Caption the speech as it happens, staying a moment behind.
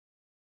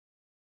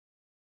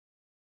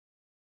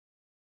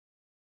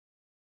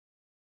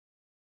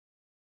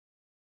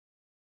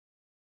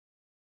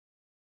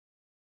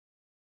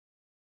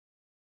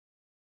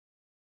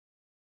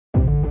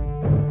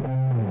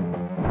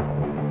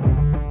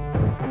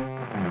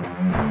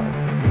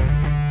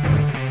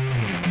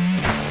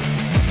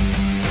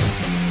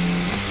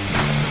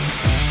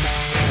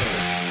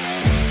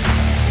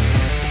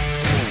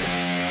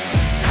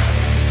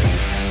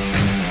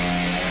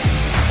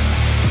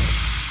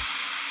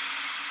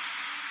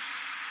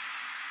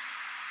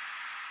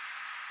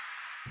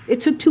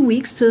It took 2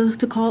 weeks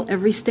to call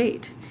every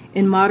state.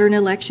 In modern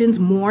elections,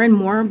 more and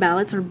more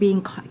ballots are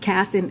being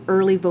cast in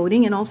early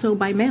voting and also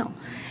by mail.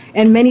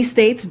 And many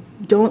states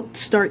don't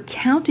start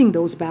counting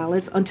those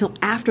ballots until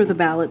after the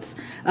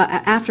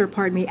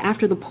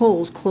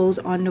polls close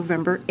on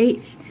November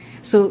 8th.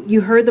 So you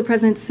heard the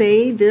president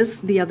say this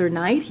the other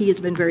night. He has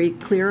been very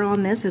clear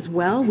on this as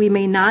well. We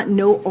may not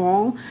know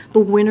all the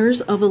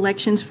winners of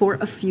elections for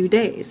a few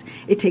days.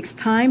 It takes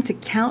time to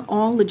count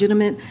all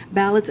legitimate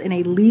ballots in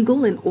a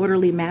legal and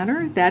orderly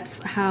manner. That's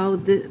how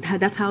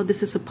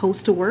this is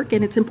supposed to work,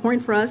 and it's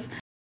important for us.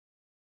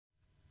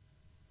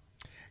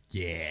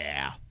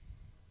 Yeah.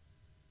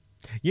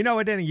 You know,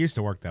 it didn't used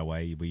to work that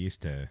way. We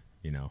used to,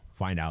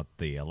 find out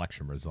the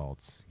election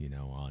results,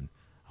 on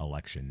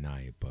election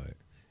night, but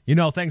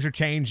things are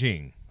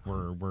changing.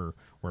 We're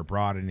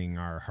broadening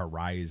our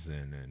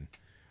horizon, and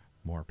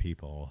more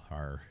people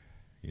are,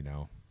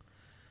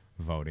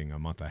 voting a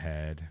month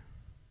ahead,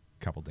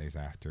 a couple days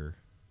after.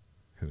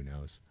 Who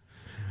knows?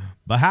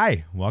 But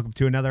hi, welcome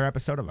to another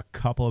episode of A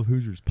Couple of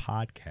Hoosiers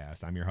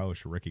podcast. I'm your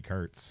host, Ricky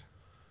Kurtz.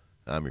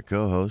 I'm your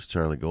co-host,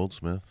 Charlie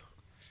Goldsmith.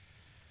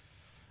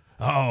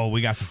 Oh,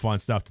 we got some fun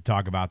stuff to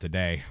talk about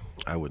today.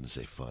 I wouldn't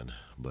say fun,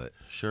 but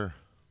sure.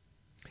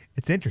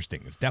 It's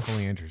interesting. It's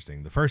definitely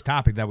interesting. The first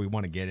topic that we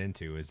want to get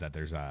into is that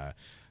there's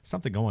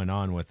something going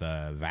on with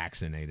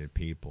vaccinated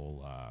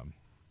people.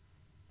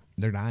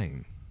 They're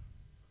dying.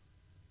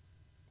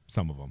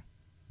 Some of them.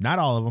 Not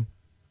all of them.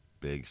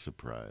 Big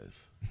surprise.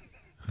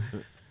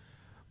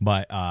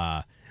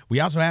 But we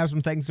also have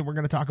some things that we're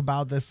going to talk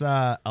about this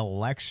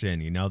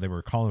election. They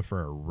were calling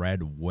for a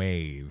red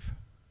wave,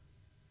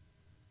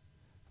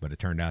 but it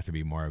turned out to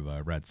be more of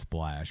a red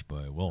splash.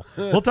 But we'll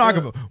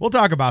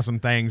talk about some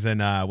things,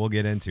 and we'll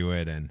get into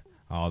it and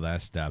all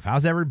that stuff.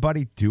 How's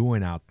everybody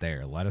doing out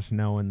there? Let us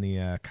know in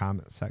the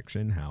comment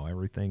section how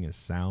everything is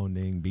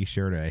sounding. Be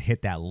sure to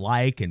hit that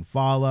like and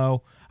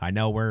follow. I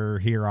know we're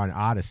here on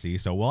Odyssey,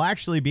 so we'll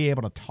actually be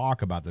able to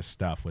talk about this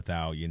stuff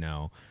without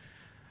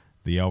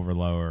the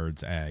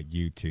overlords at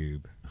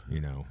YouTube,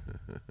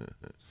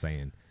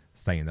 saying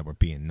that we're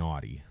being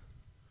naughty.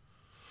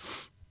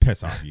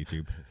 Piss off,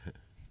 YouTube.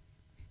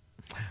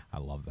 I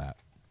love that.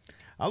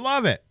 I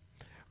love it.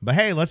 But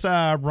hey, let's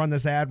run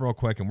this ad real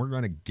quick, and we're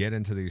going to get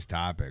into these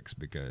topics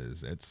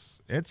because it's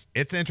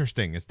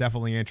interesting. It's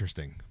definitely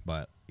interesting.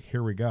 But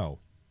here we go.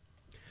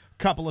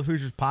 Couple of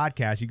Hoosiers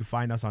podcast. You can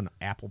find us on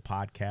Apple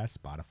Podcasts,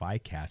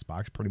 Spotify,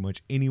 CastBox, pretty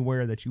much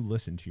anywhere that you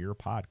listen to your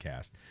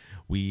podcast.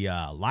 We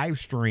live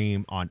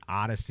stream on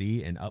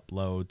Odyssey and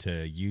upload to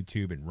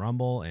YouTube and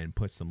Rumble and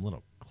put some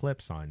little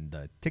clips on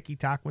the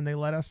TikTok when they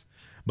let us.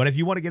 But if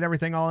you want to get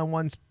everything all in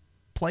one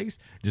place,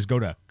 just go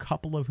to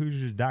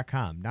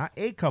coupleofhoosiers.com. Not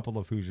a couple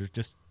of Hoosiers,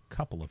 just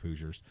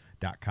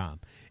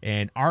coupleofhoosiers.com.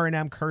 And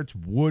R&M Kurtz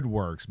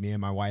Woodworks. Me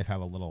and my wife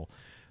have a little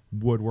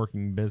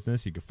woodworking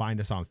business. You can find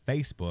us on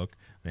Facebook,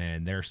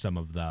 and there's some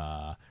of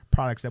the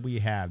products that we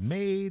have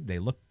made. They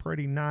look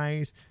pretty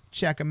nice.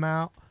 Check them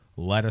out.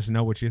 Let us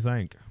know what you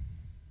think.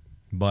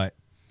 But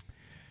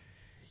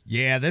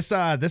yeah, this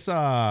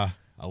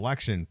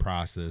election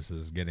process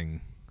is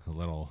getting a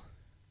little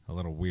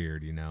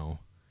weird,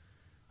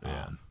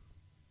 Yeah.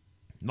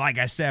 Like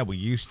I said, we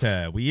used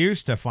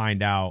to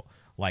find out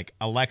like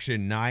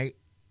election night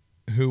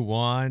who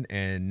won,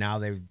 and now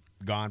they've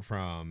gone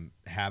from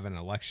having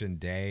election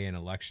day and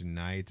election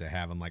night to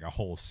having like a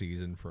whole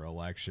season for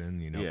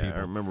election. I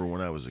remember when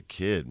I was a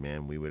kid,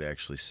 man, we would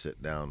actually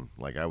sit down.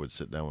 Like I would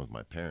sit down with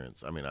my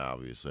parents. I mean,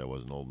 obviously I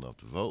wasn't old enough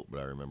to vote, but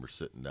I remember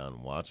sitting down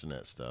and watching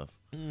that stuff.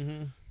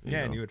 Mm-hmm.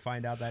 Yeah, and you would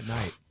find out that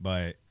night.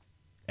 But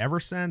ever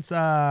since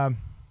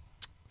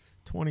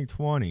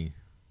 2020,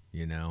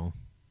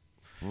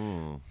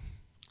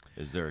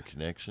 Is there a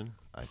connection?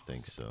 I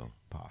think so.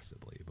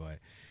 Possibly. But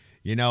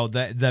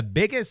the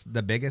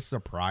biggest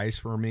surprise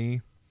for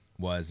me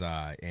was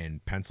in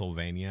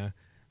Pennsylvania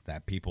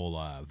that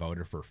people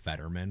voted for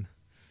Fetterman.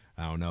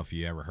 I don't know if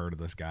you ever heard of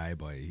this guy,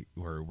 but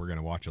we're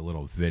gonna watch a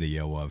little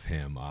video of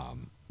him.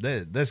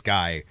 This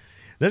guy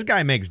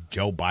makes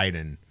Joe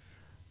Biden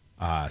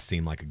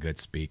seem like a good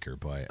speaker,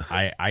 but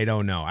I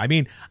don't know. I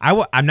mean,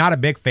 I'm not a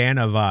big fan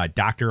of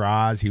Dr.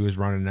 Oz. He was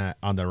running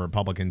on the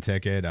Republican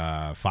ticket,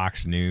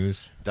 Fox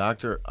News.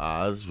 Dr.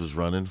 Oz was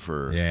running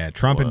for... Yeah,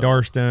 Trump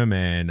endorsed him,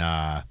 and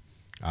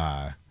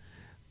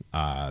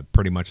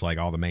pretty much like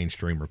all the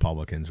mainstream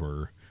Republicans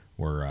were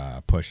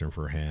pushing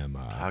for him.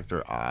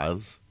 Dr.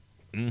 Oz?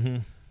 Mm-hmm.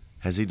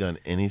 Has he done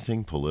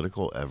anything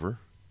political ever?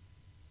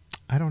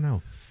 I don't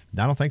know.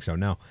 I don't think so,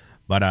 no.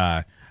 But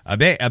a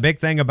big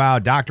thing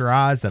about Dr.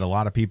 Oz that a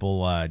lot of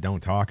people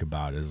don't talk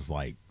about is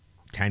like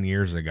 10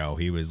 years ago,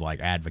 he was like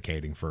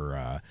advocating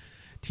for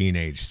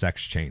teenage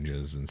sex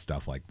changes and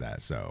stuff like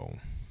that. So,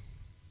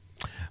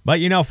 but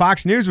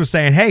Fox News was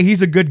saying, hey,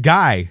 he's a good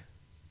guy.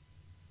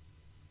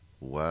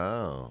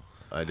 Wow.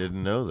 I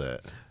didn't know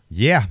that.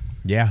 Yeah.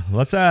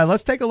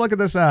 Let's take a look at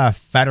this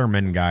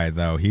Fetterman guy,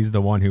 though. He's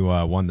the one who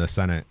won the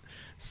Senate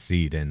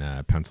seat in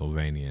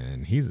Pennsylvania,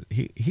 and he's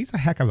a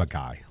heck of a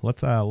guy.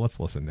 Let's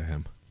listen to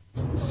him.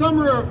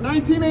 Summer of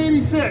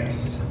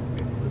 1986.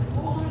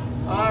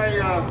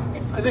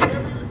 I think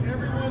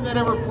everyone that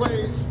ever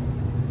plays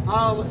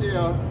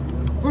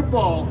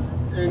football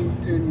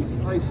in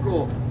high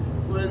school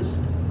was,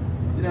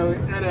 at a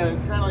kind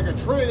of like a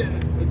trade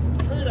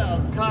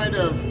out kind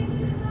of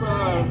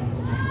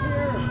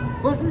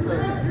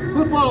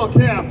football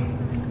camp,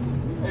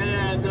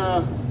 and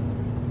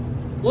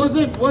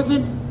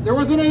there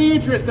wasn't any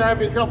interest to have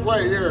me come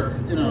play here.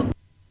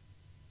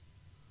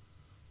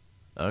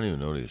 I don't even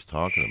know what he's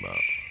talking about.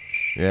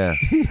 Yeah.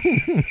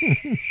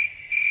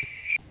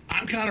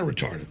 I'm kind of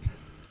retarded.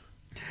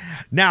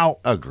 Now,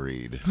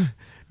 agreed.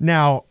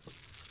 Now,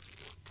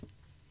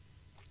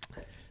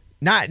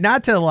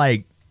 not to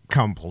like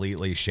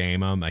completely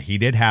shame him. He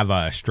did have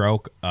a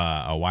stroke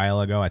a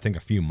while ago, I think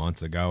a few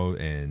months ago,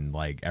 and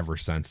like ever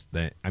since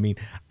that, I mean,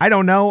 I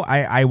don't know.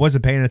 I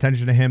wasn't paying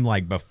attention to him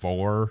like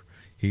before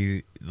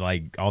he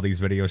like all these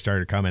videos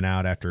started coming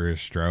out after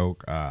his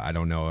stroke. I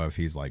don't know if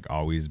he's like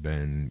always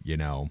been,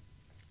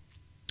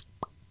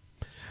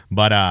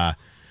 but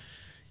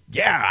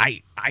yeah,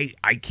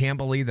 I can't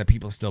believe that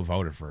people still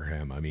voted for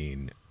him. I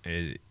mean,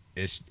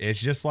 it's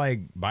just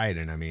like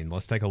Biden. I mean,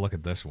 let's take a look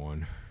at this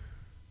one.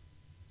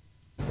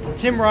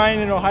 Tim Ryan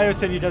in Ohio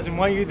said he doesn't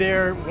want you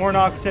there.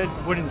 Warnock said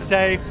wouldn't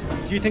say.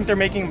 Do you think they're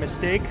making a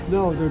mistake?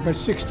 No, there are about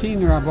 16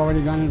 there I've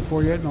already gone in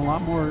for yet, and a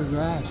lot more are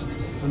asked.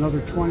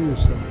 Another 20 or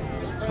so. So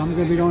I'm going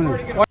to be going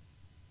in.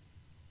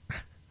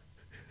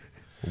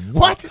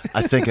 What?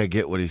 I think I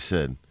get what he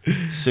said.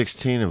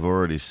 16 have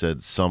already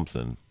said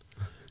something,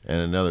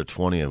 and another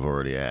 20 have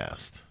already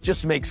asked.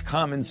 Just makes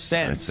common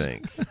sense. I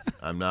think.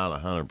 I'm not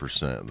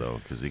 100% though,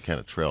 because he kind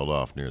of trailed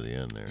off near the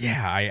end there.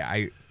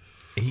 Yeah,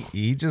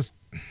 he just.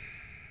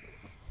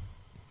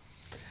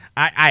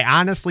 I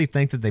honestly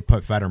think that they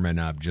put Fetterman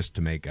up just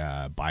to make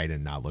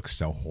Biden not look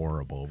so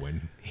horrible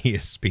when he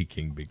is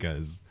speaking,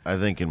 because I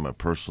think, in my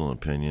personal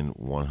opinion,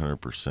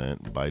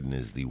 100%, Biden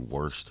is the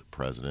worst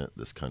president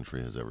this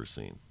country has ever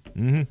seen.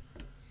 Mm-hmm.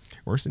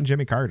 Worse than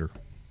Jimmy Carter.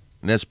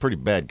 And that's pretty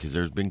bad, because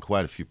there's been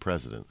quite a few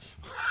presidents.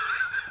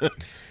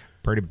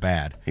 Pretty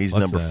bad. He's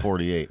number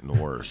 48 in the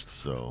worst.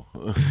 So.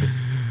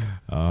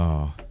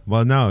 Oh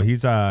well, no,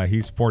 he's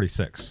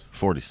 46.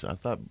 40. I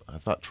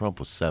thought Trump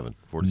was 47.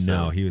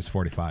 No, he was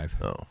 45.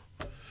 Oh,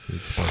 he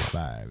was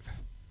 45.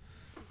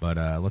 But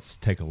let's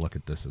take a look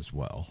at this as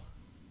well.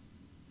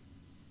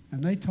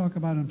 And they talk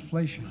about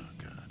inflation. Oh,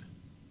 God.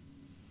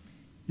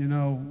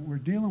 We're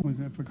dealing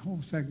with it for a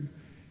whole second.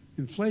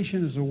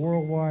 Inflation is a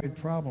worldwide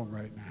problem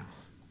right now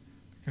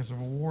because of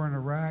a war in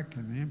Iraq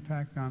and the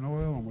impact on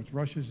oil and what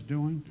Russia's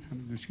doing.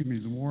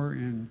 The war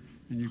in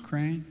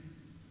Ukraine.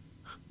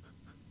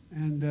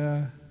 And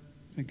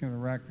think of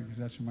Iraq because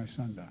that's where my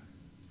son died.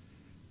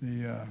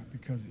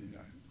 Because he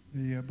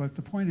died. But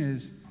the point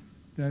is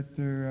that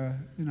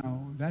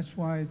that's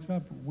why it's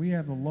up. We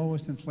have the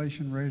lowest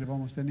inflation rate of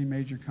almost any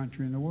major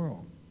country in the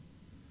world.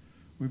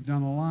 We've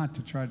done a lot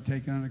to try to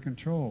take it under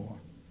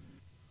control.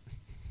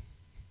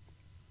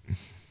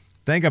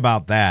 Think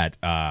about that.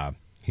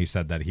 He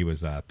said that he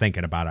was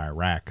thinking about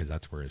Iraq because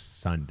that's where his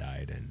son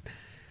died, and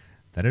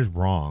that is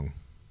wrong.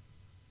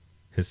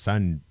 His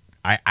son,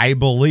 I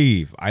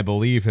believe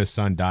his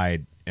son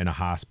died in a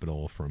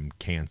hospital from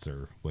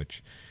cancer,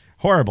 which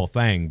horrible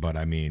thing. But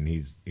I mean,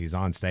 he's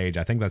on stage.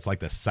 I think that's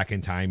like the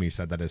second time he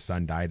said that his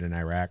son died in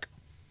Iraq.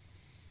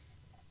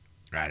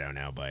 I don't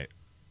know, but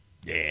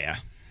yeah.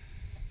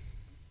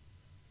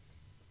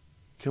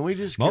 Can we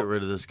just get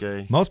rid of this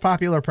guy? Most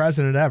popular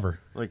president ever.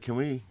 Like, come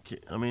on.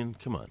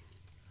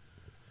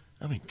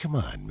 Come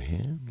on,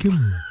 man. Come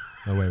on.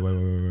 Oh, wait.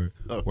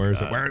 Oh, where is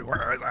God. it?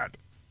 Where is that?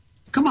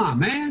 Come on,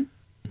 man.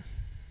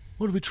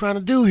 What are we trying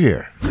to do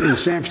here? In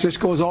San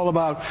Francisco is all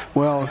about,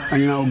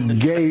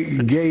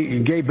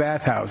 gay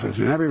bathhouses.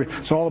 And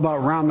it's all about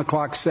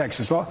round-the-clock sex.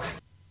 It's all...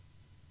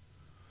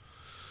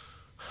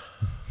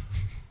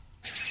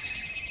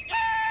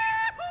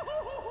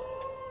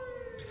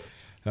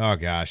 Oh,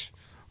 gosh.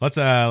 Let's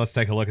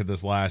take a look at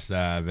this last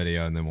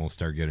video, and then we'll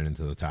start getting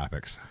into the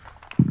topics.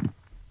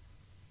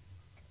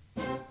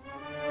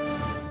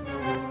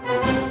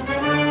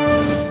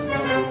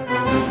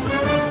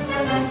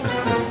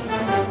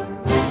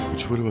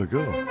 Which way do I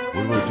go?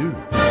 What do I do?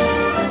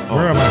 Oh,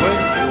 Where am I?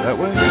 That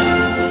way?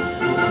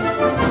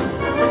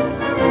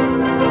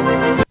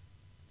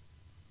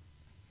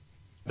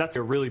 That's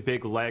a really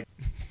big leg.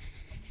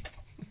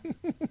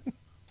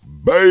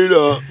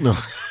 Beta. No.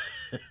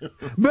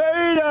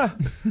 Beta!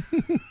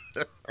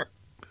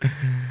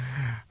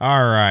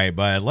 All right,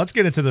 but let's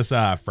get into this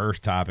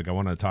first topic. I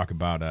want to talk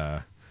about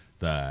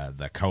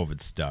the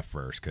COVID stuff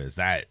first, because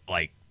that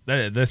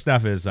this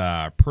stuff is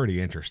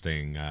pretty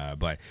interesting.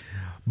 But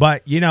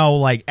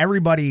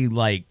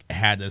everybody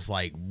had this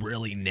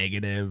really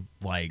negative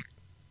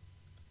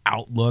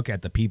outlook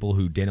at the people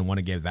who didn't want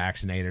to get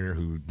vaccinated or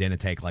who didn't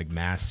take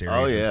masks serious.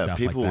 Oh and yeah, stuff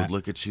people like that. would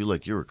look at you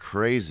like you were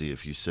crazy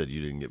if you said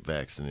you didn't get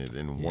vaccinated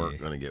and weren't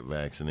going to get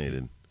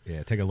vaccinated.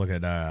 Yeah, take a look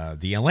at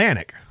the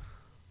Atlantic.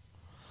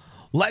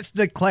 Let's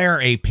declare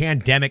a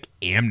pandemic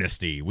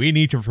amnesty. We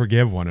need to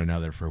forgive one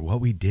another for what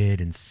we did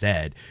and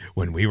said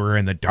when we were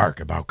in the dark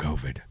about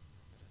COVID.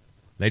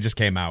 They just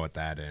came out with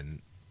that,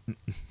 and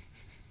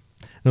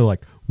they're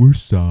like, "We're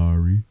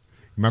sorry."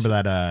 Remember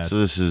that? So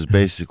this is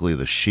basically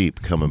the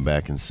sheep coming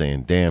back and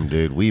saying, "Damn,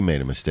 dude, we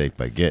made a mistake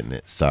by getting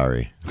it.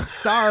 Sorry."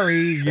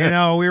 Sorry,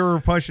 we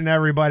were pushing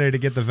everybody to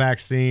get the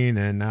vaccine,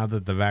 and now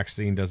that the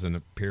vaccine doesn't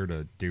appear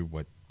to do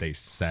what they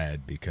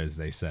said, because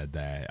they said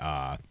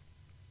that,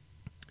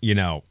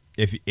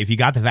 if you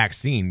got the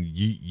vaccine,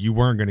 you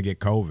weren't going to get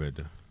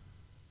COVID.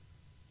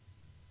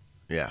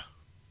 Yeah.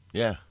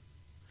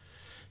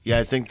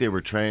 I think they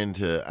were trying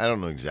to. I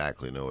don't know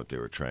exactly what they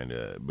were trying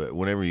to. But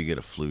whenever you get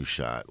a flu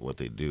shot, what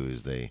they do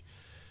is they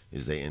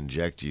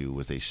inject you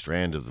with a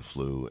strand of the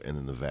flu and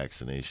then the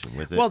vaccination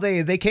with it. Well,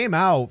 they came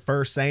out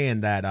first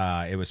saying that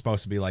it was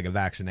supposed to be like a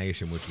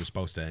vaccination, which was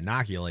supposed to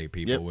inoculate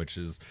people, which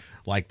is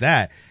like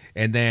that,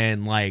 and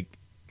then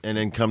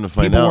come to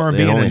find out,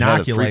 they only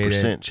had a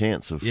 3%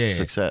 chance of Yeah.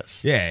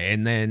 success. Yeah,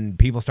 and then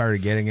people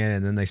started getting it,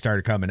 and then they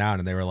started coming out,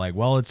 and they were like,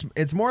 "Well,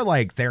 it's more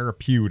like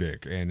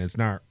therapeutic, and it's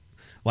not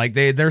like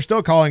they're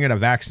still calling it a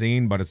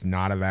vaccine, but it's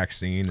not a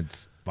vaccine.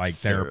 It's like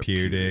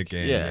therapeutic,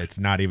 and it's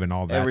not even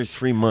all that." Every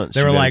 3 months,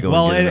 they were like,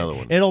 "Well,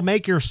 it'll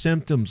make your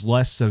symptoms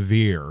less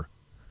severe."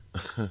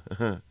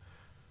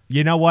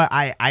 You know what?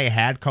 I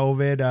had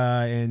COVID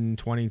in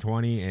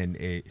 2020,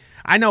 and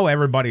I know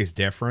everybody's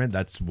different.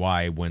 That's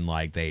why when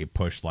they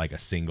push a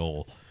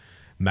single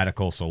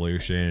medical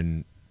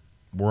solution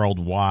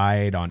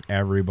worldwide on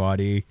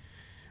everybody,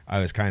 I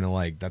was kind of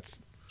like, that's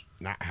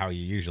not how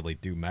you usually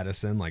do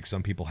medicine. Like,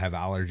 some people have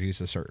allergies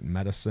to certain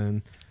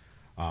medicine.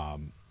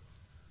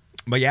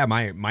 But yeah,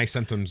 my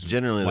symptoms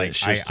generally,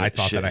 I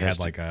thought that I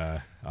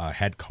had a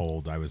head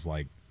cold. I was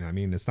like,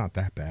 it's not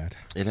that bad.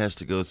 It has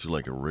to go through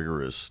a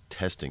rigorous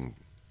testing,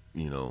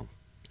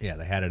 Yeah,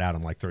 they had it out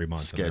in 3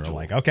 months. Schedule. And they were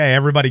like, okay,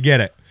 everybody get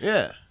it.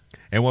 Yeah.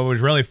 And what was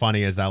really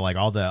funny is that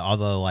all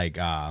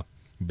the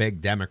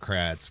big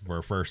Democrats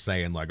were first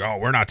saying oh,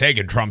 we're not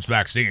taking Trump's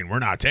vaccine, we're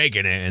not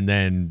taking it, and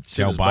then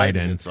Joe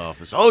Biden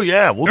office. Oh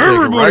yeah, we'll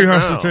everybody take it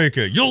right has now. to take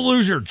it. You'll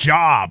lose your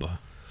job.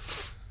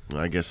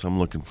 I guess I'm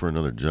looking for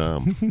another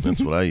job. That's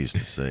what I used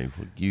to say.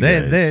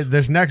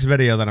 This next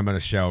video that I'm going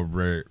to show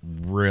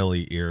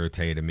really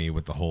irritated me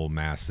with the whole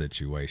mask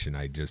situation.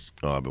 I just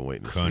I've been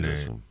waiting to see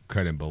this one.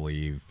 Couldn't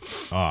believe.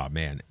 Oh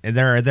man, and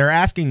they're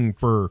asking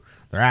for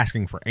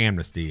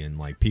amnesty,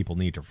 and people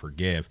need to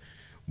forgive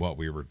what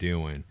we were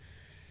doing,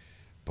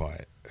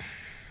 but.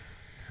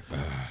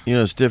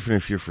 It's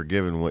different if you're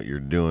forgiving what you're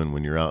doing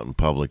when you're out in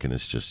public and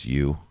it's just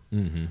you.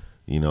 Mm-hmm.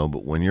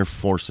 But when you're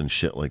forcing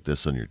shit like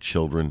this on your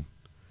children,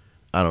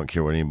 I don't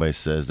care what anybody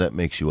says, that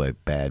makes you a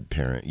bad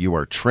parent. You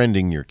are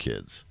trending your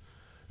kids.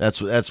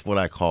 That's what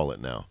I call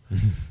it now.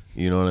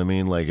 You know what I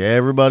mean?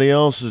 Everybody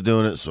else is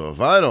doing it, so if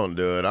I don't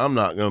do it, I'm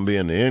not going to be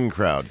in the in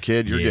crowd.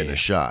 Kid, you're getting a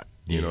shot.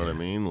 You know what I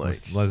mean?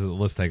 Let's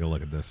take a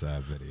look at this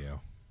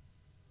video.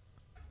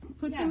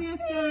 Put your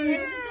mask on.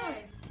 I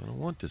don't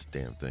want this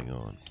damn thing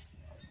on.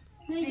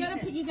 No, you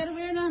gotta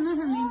wear it on,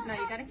 honey. No,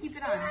 you gotta keep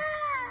it on.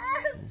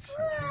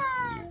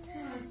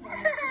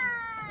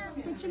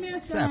 Put your mask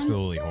It's on.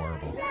 absolutely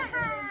horrible.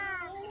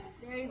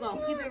 There you go.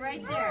 Keep it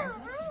right there.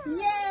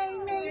 Yay,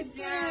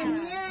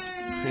 Mason!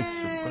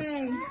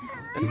 Yay!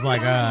 He's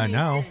like,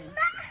 no.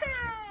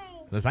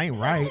 This ain't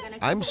right.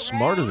 I'm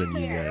smarter than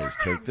you guys.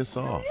 Take this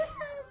off.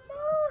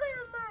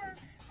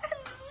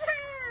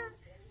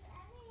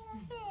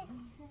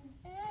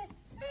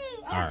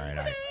 All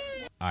right,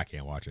 I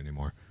can't watch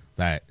anymore.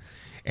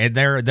 And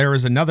there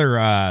was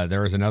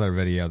another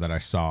video that I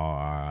saw.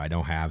 I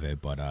don't have it,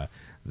 but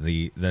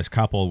this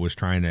couple was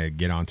trying to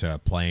get onto a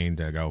plane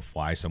to go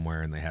fly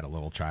somewhere, and they had a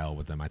little child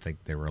with them. I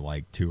think they were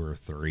 2 or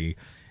 3,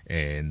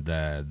 and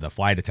the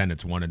flight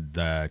attendants wanted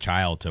the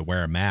child to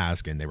wear a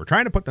mask, and they were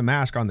trying to put the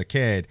mask on the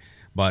kid,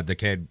 but the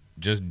kid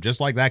just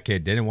like that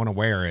kid didn't want to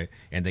wear it,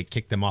 and they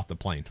kicked them off the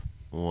plane.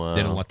 Wow.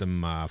 Didn't let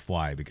them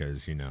fly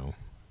because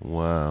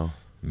Wow.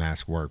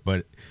 mask work.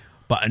 But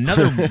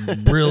another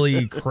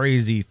really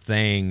crazy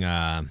thing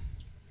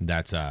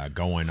that's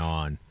going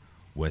on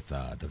with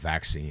the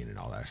vaccine and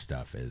all that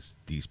stuff is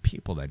these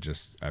people that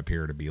just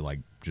appear to be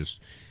just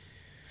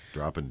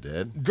dropping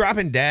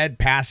dead,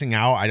 passing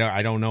out.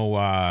 I don't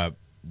know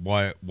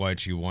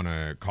what you want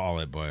to call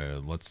it,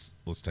 but let's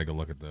take a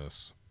look at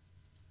this.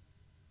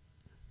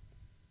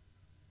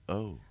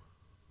 Oh,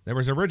 there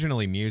was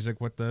originally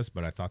music with this,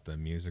 but I thought the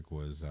music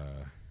was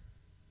a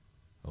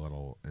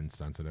little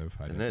insensitive.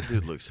 And that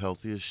dude looks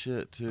healthy as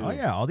shit too. Oh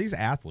yeah, all these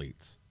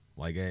athletes.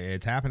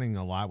 It's happening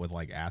a lot with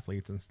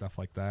athletes and stuff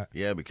like that.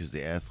 Yeah, because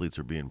the athletes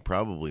are being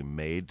probably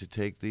made to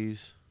take the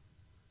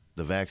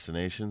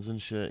vaccinations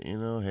and shit.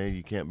 Hey,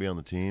 you can't be on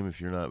the team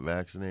if you're not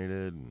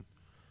vaccinated. And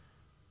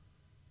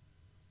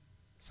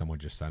someone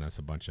just sent us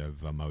a bunch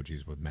of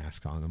emojis with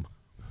masks on them.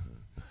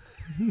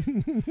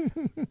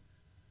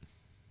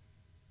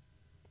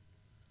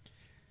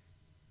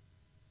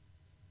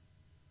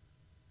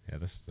 Yeah,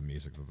 this is the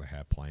music that they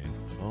have playing.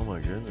 Oh my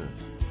goodness.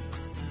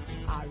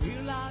 I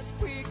realized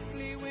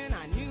quickly when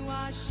I knew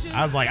I should.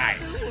 I was like,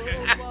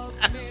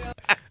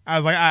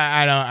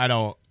 I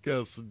don't.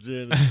 Got some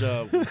Janis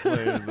Joplin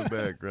playing in the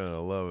background. I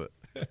love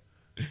it.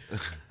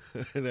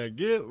 And I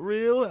get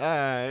real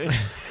high.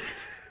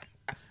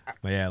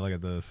 But yeah, look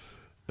at this.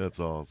 That's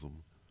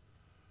awesome.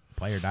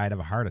 Player died of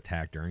a heart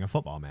attack during a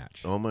football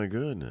match. Oh, my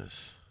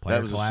goodness. Player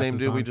That was the same collapses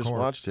dude we on just court.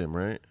 watched him,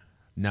 right?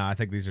 No, I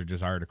think these are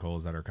just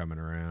articles that are coming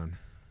around.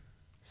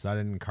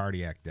 Sudden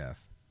cardiac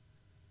death.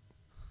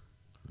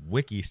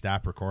 Wiki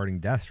stopped recording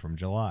deaths from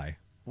July.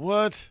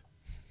 What?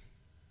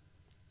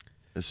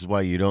 This is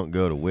why you don't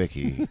go to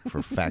Wiki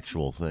for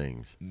factual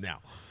things. No.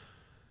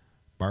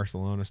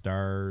 Barcelona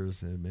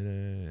stars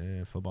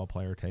admitted football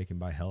player taken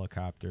by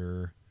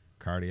helicopter,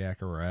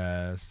 cardiac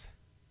arrest.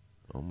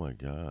 Oh, my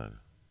God.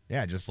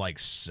 Yeah, just like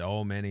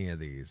so many of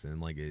these. And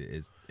like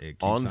it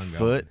keeps On on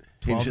foot?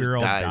 Going. He just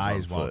 12-year-old dies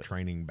dies on while foot.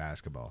 training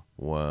basketball.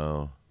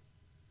 Wow.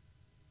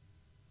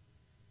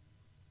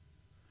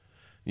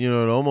 You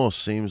know, it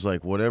almost seems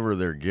like whatever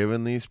they're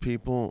giving these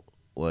people,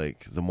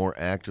 like the more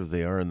active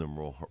they are and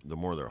the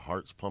more their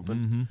heart's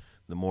pumping,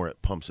 the more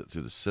it pumps it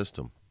through the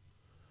system.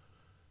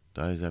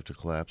 Dies after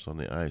collapse on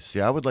the ice.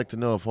 See, I would like to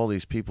know if all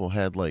these people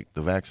had like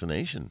the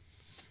vaccination.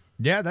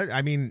 Yeah,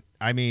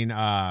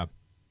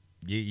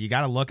 you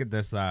got to look at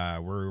this.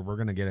 We're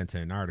going to get into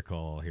an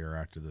article here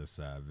after this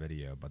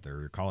video, but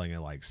they're calling it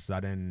like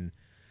sudden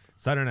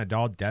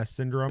adult death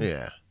syndrome.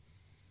 Yeah.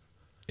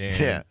 And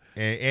Yeah.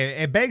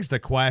 It begs the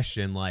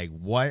question, like,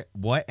 what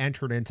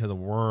entered into the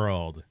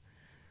world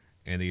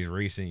in these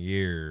recent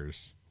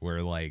years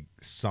where like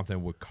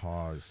something would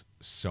cause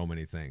so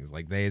many things?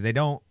 Like they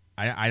don't.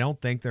 I don't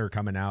think they're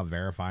coming out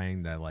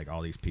verifying that like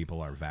all these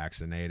people are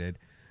vaccinated,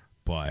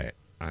 but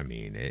I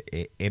mean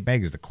it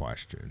begs the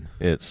question.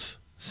 It's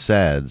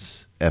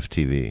SADS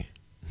FTV.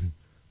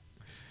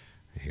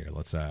 Here,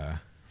 let's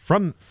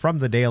from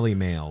the Daily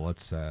Mail.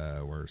 Let's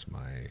where's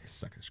my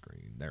second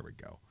screen? There we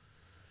go.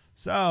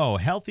 So,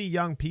 healthy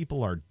young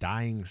people are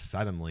dying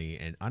suddenly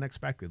and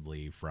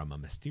unexpectedly from a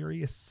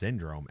mysterious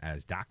syndrome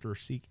as doctors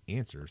seek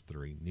answers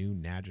through a new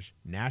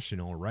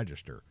national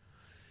register.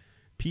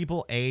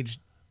 People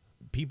aged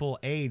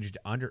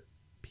under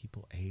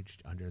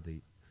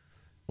the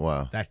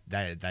Wow.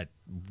 that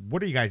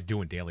what are you guys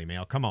doing, Daily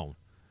Mail? Come on.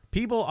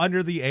 People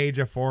under the age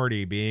of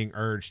 40 being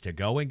urged to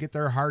go and get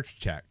their hearts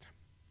checked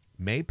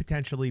may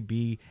potentially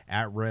be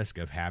at risk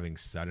of having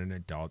sudden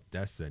adult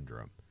death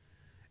syndrome.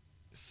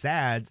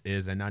 SADS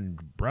is an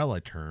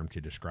umbrella term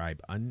to describe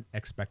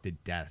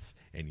unexpected deaths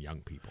in young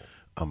people.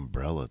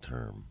 Umbrella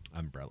term.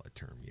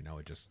 You know,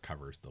 it just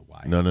covers the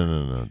wide.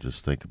 No.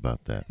 Just think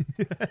about that.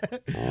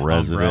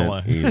 Resident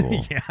Umbrella.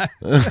 Evil. Yeah.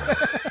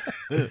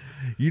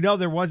 You know,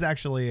 there was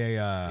actually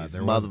a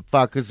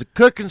motherfuckers are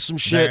cooking some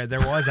shit. There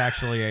was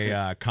actually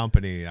a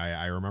company.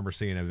 I remember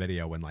seeing a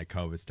video when like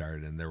COVID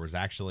started, and there was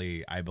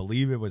actually, I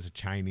believe it was a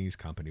Chinese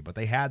company, but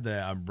they had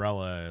the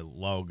umbrella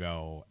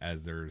logo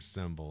as their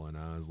symbol, and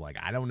I was like,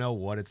 I don't know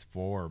what it's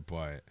for,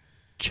 but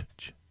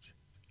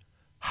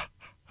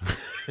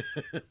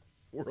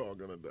we're all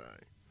gonna die.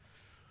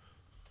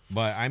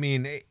 But I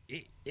mean,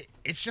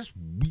 it's just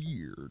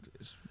weird.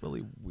 It's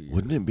really weird.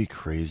 Wouldn't it be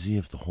crazy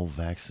if the whole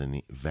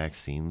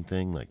vaccine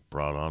thing like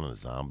brought on a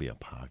zombie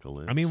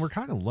apocalypse? I mean, we're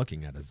kind of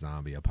looking at a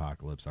zombie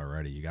apocalypse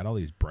already. You got all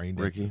these brain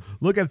dead. Ricky,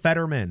 look at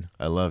Fetterman.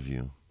 I love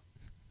you,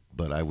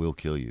 but I will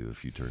kill you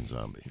if you turn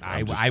zombie.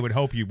 I would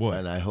hope you would,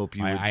 and I hope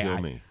you would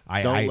kill me.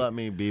 Don't Don't let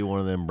me be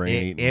one of them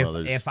brain eating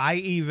mothers. If I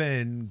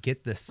even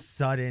get the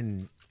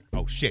sudden,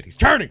 oh shit, he's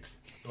turning.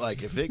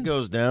 Like, if it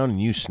goes down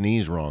and you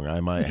sneeze wrong,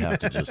 I might have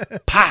to just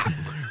pop.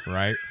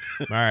 Right?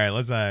 All right,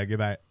 let's get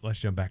back. Let's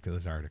jump back to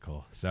this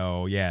article.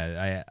 So,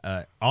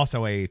 yeah,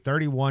 also a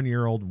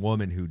 31-year-old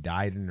woman who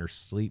died in her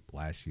sleep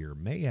last year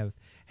may have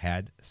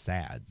had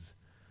SADS.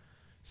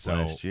 So,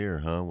 last year,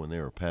 huh? When they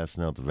were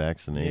passing out the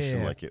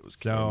vaccination like it was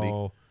candy.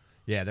 So,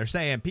 yeah, they're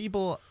saying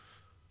people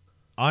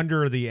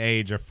under the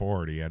age of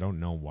 40. I don't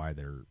know why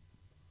they're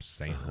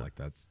saying it like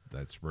that's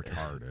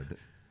retarded.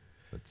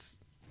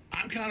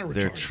 I'm kind of retarded.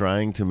 They're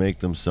trying to make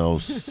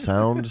themselves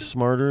sound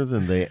smarter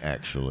than they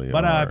actually are.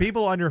 But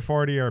people under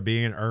 40 are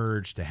being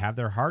urged to have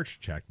their hearts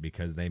checked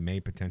because they may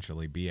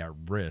potentially be at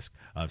risk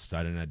of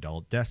sudden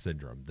adult death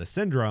syndrome. The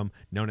syndrome,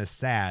 known as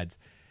SADS,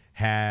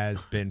 has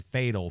been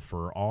fatal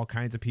for all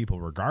kinds of people,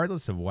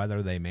 regardless of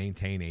whether they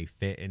maintain a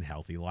fit and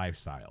healthy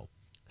lifestyle.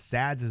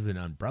 SADS is an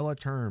umbrella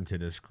term to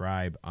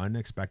describe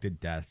unexpected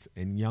deaths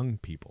in young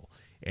people.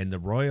 In the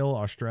Royal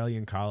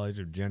Australian College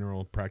of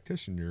General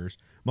Practitioners,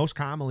 most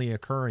commonly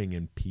occurring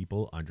in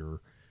people under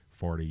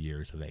 40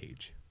 years of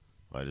age.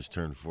 I just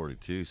turned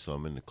 42, so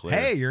I'm in the clear.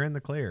 Hey, you're in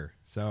the clear.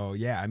 So,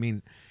 yeah, I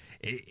mean,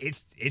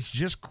 it's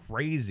just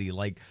crazy.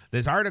 Like,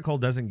 this article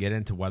doesn't get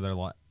into whether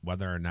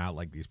or not,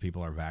 like, these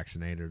people are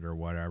vaccinated or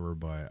whatever,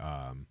 but,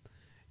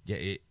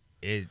 yeah,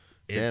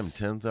 Damn,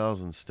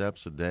 10,000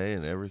 steps a day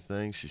and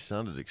everything. She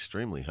sounded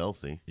extremely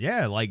healthy.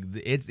 Yeah, like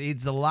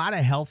it's a lot of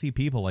healthy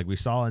people. Like we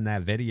saw in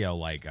that video,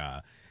 like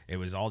it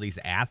was all these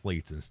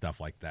athletes and stuff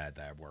like that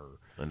were.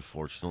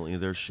 Unfortunately,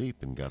 they're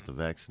sheep and got the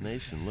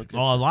vaccination. Look.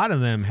 Well, a lot of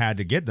them had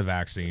to get the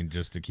vaccine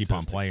just to keep Just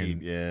on to playing.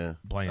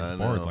 Playing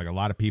sports. know. Like a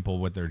lot of people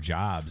with their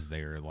jobs,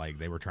 they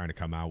were trying to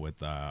come out with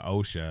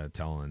OSHA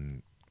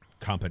telling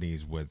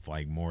companies with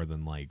like more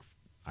than like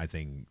I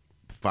think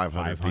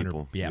 500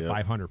 people. Yeah, Yep.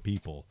 500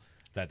 people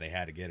that they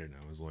had to get in.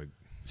 I was like,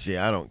 see,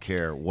 I don't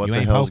care what You the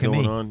ain't hell's poking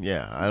going me. on.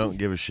 Yeah, I don't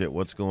give a shit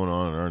what's going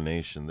on in our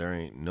nation. There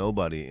ain't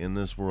nobody in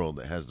this world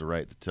that has the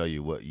right to tell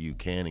you what you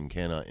can and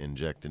cannot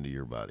inject into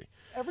your body.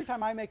 Every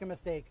time I make a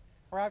mistake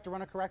or I have to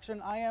run a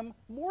correction, I am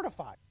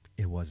mortified.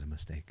 it was a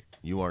mistake.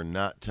 You are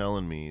not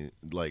telling me,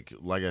 like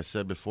I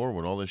said before,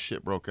 when all this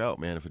shit broke out,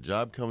 man, if a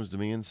job comes to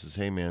me and says,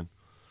 hey, man,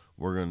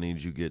 we're going to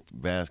need you to get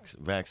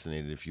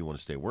vaccinated if you want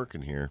to stay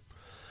working here.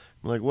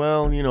 I'm like,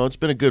 well, you know, it's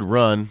been a good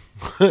run.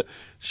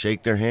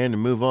 Shake their hand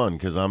and move on,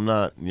 because I'm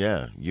not,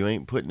 you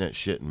ain't putting that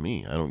shit in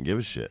me. I don't give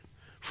a shit.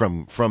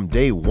 From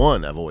day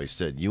one, I've always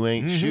said, you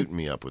ain't shooting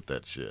me up with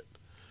that shit.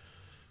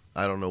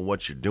 I don't know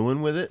what you're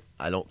doing with it.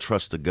 I don't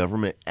trust the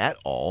government at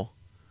all.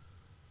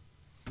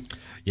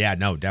 Yeah,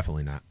 no,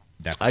 definitely not.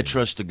 Definitely I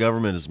trust the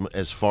government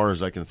as far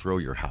as I can throw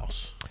your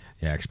house.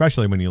 Yeah,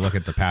 especially when you look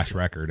at the past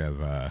record of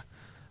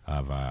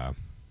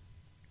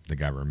the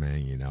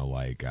government, you know,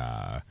 like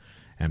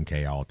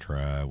MK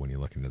Ultra. When you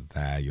look into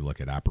that, you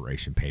look at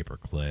Operation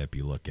Paperclip.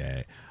 You look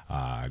at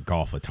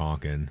Gulf of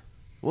Tonkin.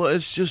 Well,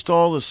 it's just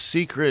all the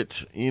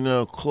secret, you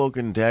know, cloak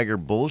and dagger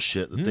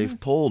bullshit that they've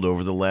pulled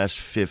over the last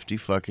 50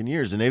 fucking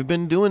years. And they've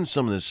been doing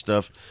some of this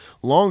stuff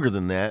longer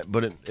than that.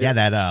 But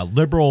that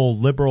liberal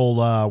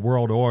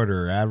world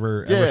order,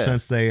 ever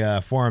since they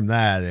formed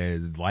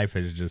that, life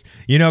has just,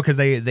 you know, because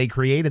they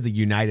created the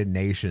United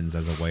Nations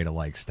as a way to,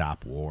 like,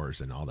 stop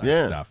wars and all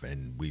that stuff.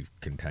 And we've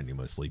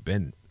continuously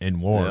been in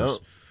wars. Yep.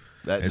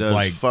 That it's does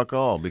like, fuck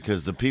all,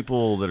 because the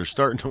people that are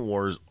starting the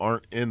wars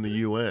aren't in the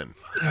UN.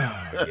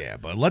 Yeah,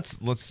 but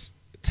let's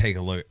take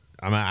a look.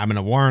 I'm going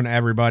to warn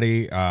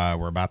everybody.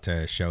 We're about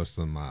to show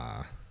some.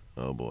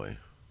 Oh boy.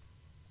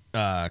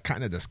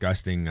 Kind of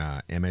disgusting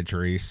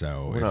imagery.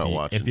 So we're not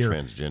watching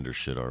transgender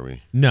shit, are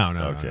we? No.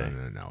 Okay.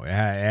 No. It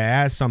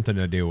has something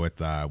to do with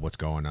what's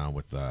going on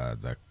with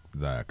the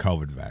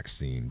COVID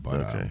vaccine.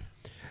 But okay.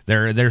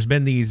 There's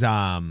been these.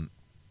 Here,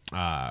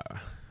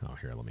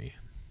 let me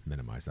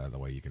minimize that. The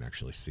way you can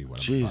actually see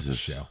what I'm about to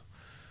show.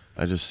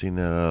 I just seen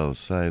that out of the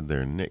side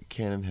there. Nick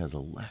Cannon has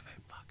 11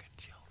 fucking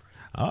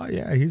children. Oh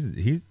yeah, he's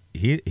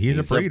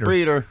a breeder.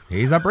 breeder.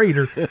 He's a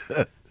breeder.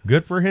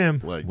 Good for him.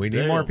 Like, we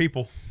need more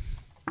people.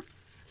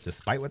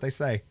 Despite what they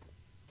say.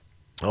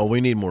 Oh,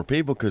 we need more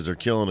people because they're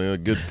killing a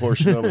good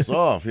portion of us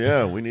off.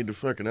 Yeah, we need to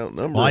fucking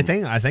outnumber. Well,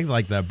 them. I think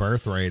like the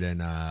birth rate in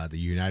the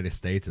United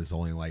States is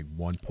only like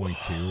 1.2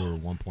 or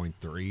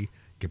 1.3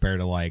 compared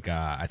to like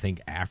I think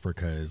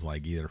Africa is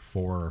like either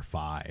 4 or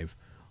 5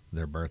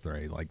 their birth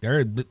rate. Like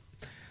they're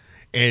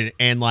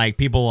and like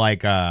people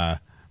like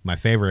my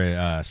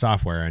favorite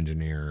software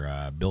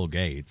engineer Bill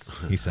Gates.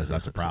 He says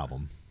that's a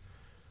problem.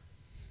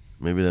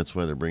 Maybe that's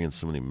why they're bringing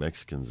so many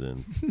Mexicans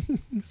in.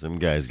 Some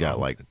guys got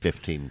like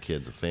 15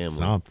 kids a family.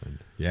 Something.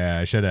 Yeah,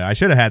 I should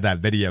have had that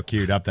video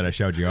queued up that I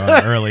showed you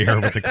earlier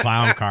with the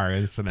clown car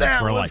incidents.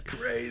 That where was like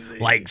crazy.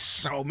 Like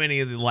so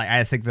many. Like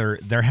I think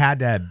there had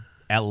to have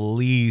at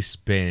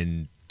least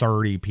been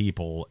 30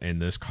 people in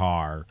this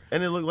car,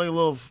 and it looked like a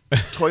little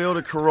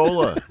Toyota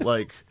Corolla.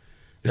 Like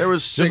there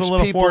was 6 Just a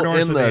little people four-door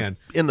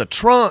in the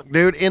trunk,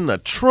 dude. In the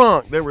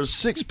trunk, there was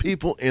 6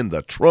 people in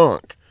the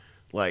trunk.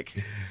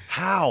 Like.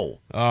 How?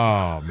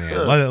 Oh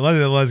man,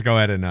 let's go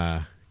ahead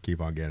and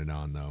keep on getting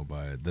on though.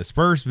 But this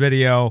first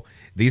video,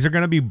 these are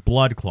going to be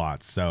blood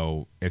clots.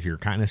 So if you're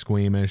kind of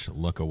squeamish,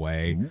 look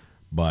away. Mm-hmm.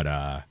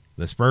 But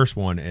this first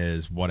one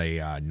is what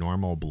a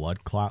normal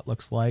blood clot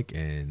looks like,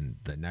 and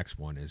the next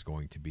one is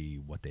going to be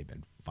what they've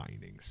been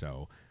finding.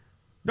 So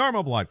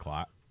normal blood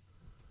clot,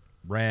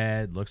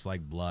 red, looks like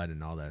blood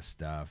and all that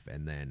stuff.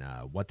 And then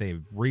what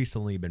they've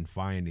recently been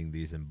finding,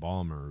 these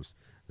embalmers,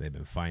 they've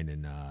been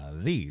finding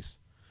these.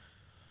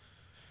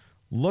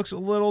 Looks a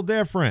little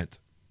different.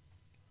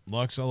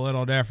 It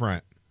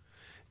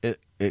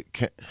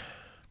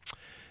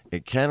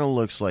kind of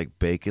looks like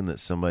bacon that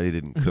somebody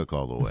didn't cook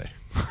all the way.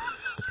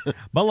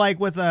 But like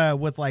with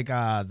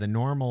the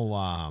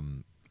normal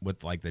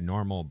with like the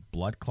normal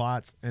blood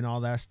clots and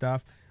all that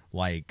stuff,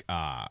 like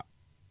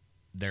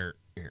they're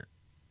here.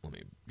 Let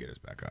me get us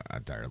back.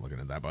 I'm tired of looking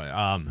at that, but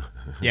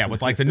yeah,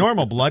 with like the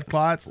normal blood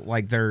clots,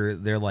 like they're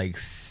like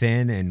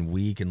thin and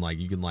weak, and like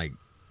you can like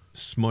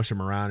smush them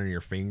around in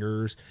your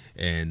fingers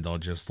and they'll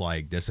just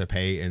like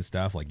dissipate and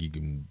stuff. Like you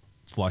can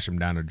flush them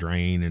down a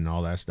drain and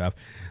all that stuff.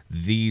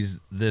 This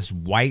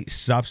white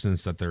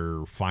substance that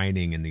they're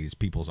finding in these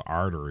people's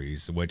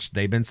arteries, which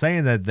they've been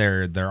saying that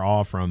they're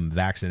all from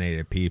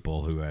vaccinated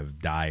people who have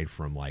died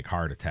from like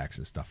heart attacks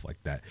and stuff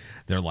like that.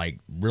 They're like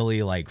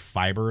really like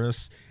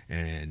fibrous,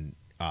 and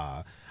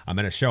I'm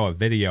going to show a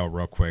video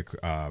real quick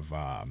of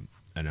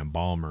an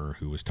embalmer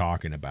who was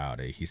talking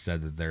about it. He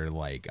said that they're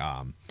like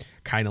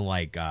kind of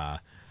like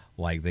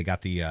they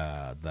got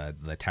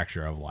the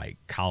texture of like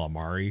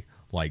calamari.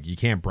 Like you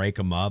can't break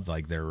them up.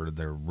 Like they're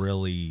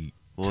really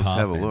well, tough. Let's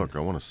have a look. I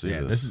want to see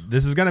this.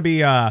 This is gonna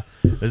be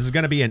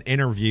an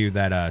interview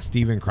that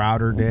Steven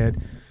Crowder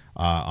did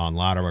on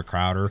Louder with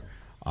Crowder.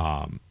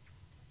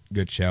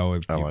 Good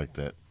show. I like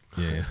that.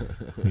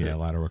 Yeah,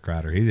 Latimer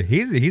Crowder.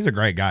 He's a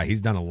great guy.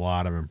 He's done a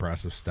lot of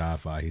impressive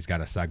stuff. He's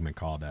got a segment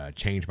called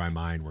 "Change My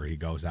Mind" where he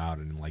goes out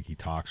and like he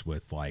talks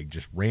with like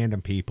just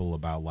random people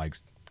about like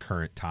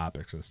current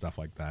topics and stuff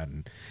like that.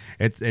 And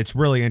it's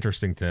really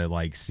interesting to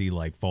like see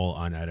like full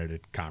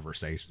unedited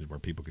conversations where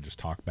people could just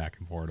talk back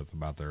and forth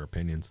about their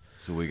opinions.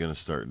 So we're gonna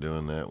start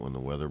doing that when the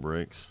weather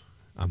breaks.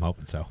 I'm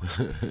hoping so,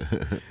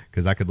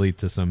 because that could lead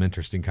to some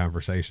interesting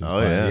conversations.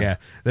 Oh, yeah.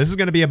 This is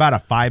going to be about a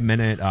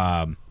 5-minute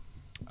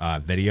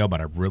video,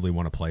 but I really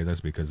want to play this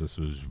because this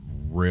is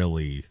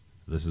really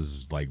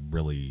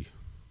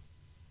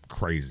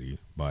crazy.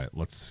 But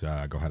let's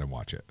go ahead and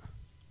watch it.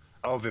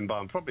 Of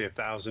embalm, probably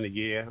 1,000 a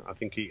year, I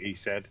think he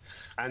said,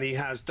 and he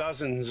has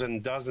dozens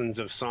and dozens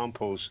of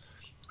samples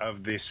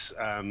of this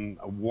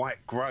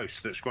white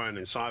growth that's grown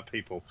inside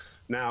people.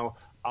 Now,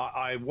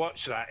 I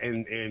watched that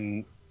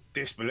in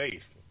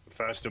disbelief,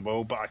 first of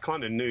all, but I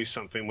kind of knew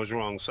something was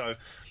wrong. So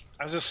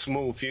as a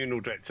small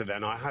funeral director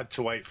then, I had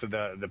to wait for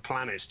the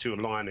planets to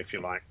align, if you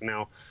like.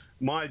 Now,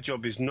 my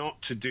job is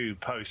not to do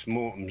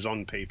post-mortems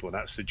on people.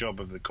 That's the job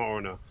of the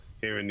coroner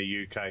here in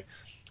the UK.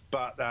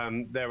 But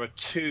there are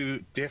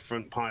two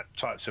different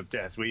types of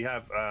death. We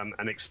have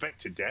an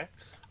expected death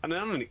and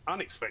an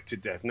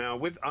unexpected death. Now,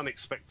 with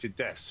unexpected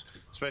deaths,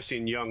 especially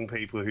in young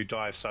people who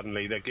die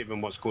suddenly, they're given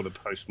what's called a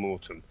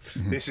post-mortem.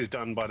 Mm-hmm. This is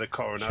done by the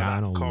coroner.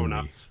 That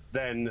coroner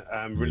then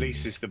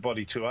releases the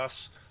body to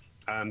us,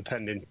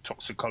 pending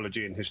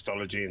toxicology and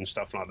histology and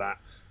stuff like that,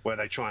 where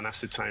they try and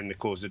ascertain the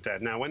cause of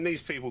death. Now, when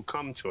these people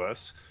come to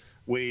us,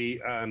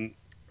 we are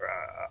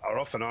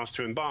often asked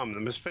to embalm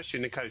them, especially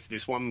in the case of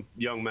this one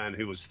young man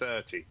who was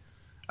 30.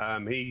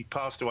 He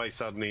passed away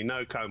suddenly,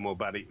 no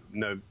comorbidities,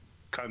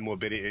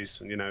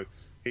 you know.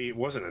 He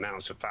wasn't an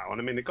ounce of fat on.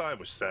 I mean, the guy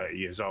was 30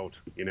 years old.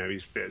 You know,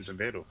 he's fit as a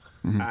fiddle.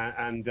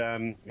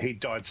 And he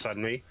died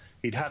suddenly.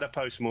 He'd had a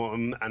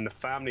post-mortem, and the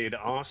family had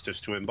asked us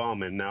to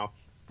embalm him. Now,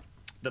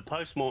 the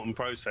post-mortem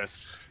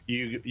process,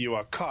 you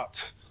are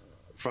cut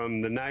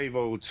from the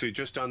navel to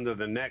just under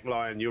the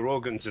neckline. Your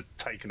organs are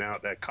taken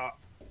out. They're cut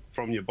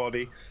from your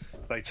body.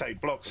 They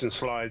take blocks and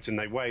slides, and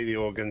they weigh the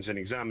organs and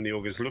examine the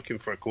organs, looking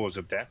for a cause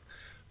of death.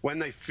 When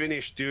they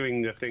finish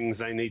doing the things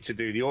they need to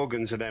do, the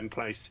organs are then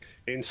placed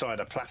inside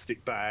a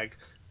plastic bag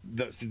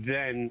that's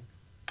then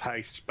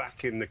placed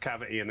back in the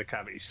cavity, and the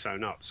cavity's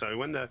sewn up. So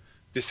when the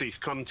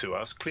deceased come to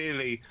us,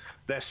 clearly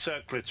their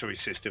circulatory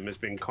system has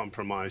been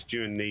compromised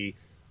during the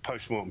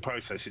post-mortem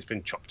process. It's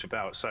been chopped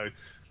about. So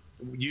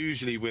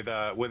usually with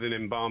an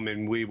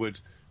embalming, we would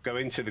go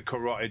into the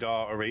carotid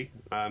artery,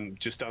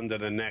 just under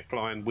the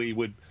neckline. We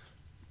would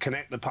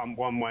connect the pump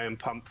one way and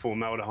pump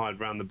formaldehyde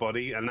around the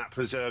body, and that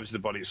preserves the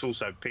body. It's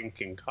also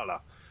pink in colour,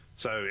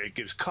 so it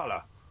gives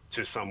colour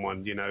to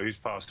someone, you know, who's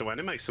passed away,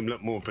 and it makes them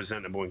look more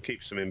presentable and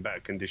keeps them in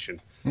better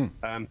condition.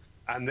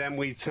 And then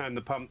we turn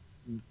the pump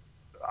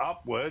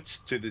upwards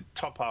to the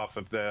top half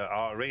of the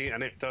artery,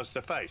 and it does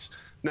the face.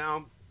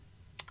 Now,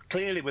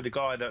 clearly with the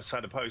guy that's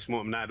had a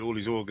post-mortem and had all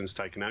his organs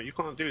taken out, you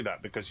can't do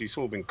that because he's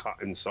all been cut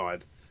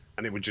inside,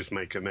 and it would just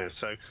make a mess.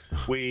 So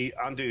we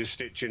undo the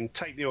stitching,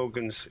 take the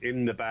organs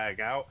in the bag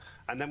out,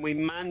 and then we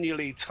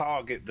manually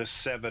target the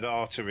severed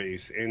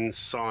arteries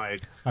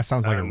inside. That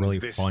sounds like a really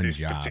fun this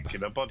job.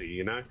 Particular body,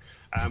 you know,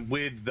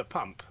 with the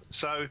pump.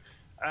 So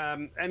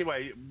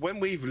anyway, when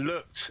we've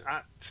looked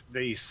at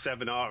these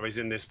severed arteries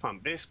in this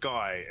pump, this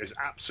guy is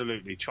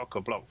absolutely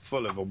chock-a-block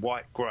full of a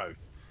white growth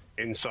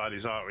inside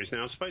his arteries.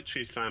 Now, I spoke to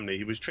his family.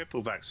 He was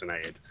triple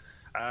vaccinated.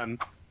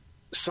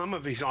 Some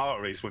of his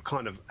arteries were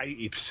kind of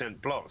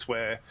 80% blocked,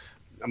 where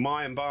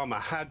my embalmer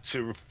had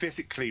to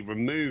physically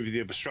remove the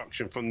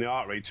obstruction from the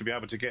artery to be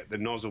able to get the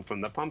nozzle from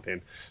the pump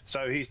in.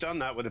 So he's done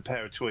that with a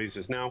pair of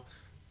tweezers. Now,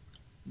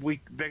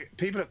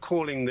 people are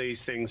calling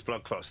these things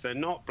blood clots. They're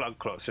not blood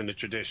clots in the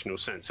traditional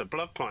sense. A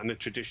blood clot in the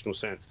traditional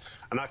sense,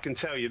 and I can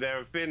tell you there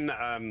have been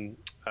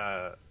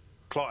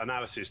clot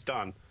analysis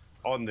done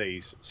on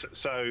these.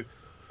 So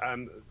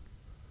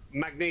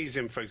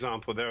magnesium, for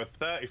example, there are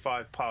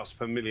 35 parts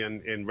per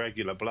million in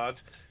regular blood.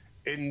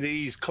 In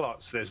these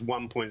clots, there's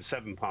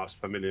 1.7 parts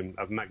per million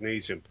of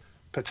magnesium.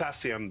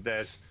 Potassium,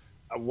 there's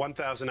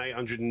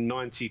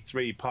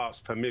 1,893 parts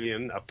per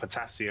million of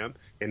potassium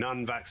in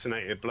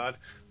unvaccinated blood.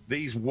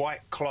 These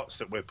white clots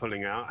that we're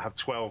pulling out have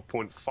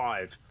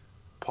 12.5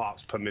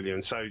 parts per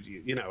million. So,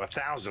 you know,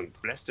 1,000,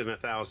 less than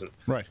 1,000.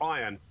 Right.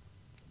 Iron,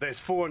 there's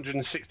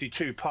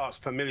 462 parts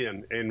per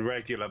million in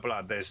regular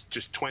blood. There's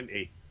just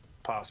 20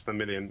 parts per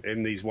million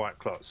in these white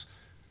clots.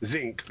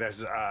 Zinc,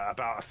 there's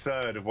about a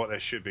third of what there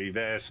should be.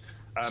 There's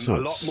so a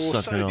lot more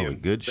sucking all the sodium.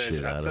 good There's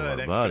shit a out of third our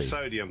extra body.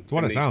 sodium. That's what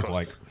in it these sounds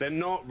clots. like. They're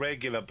not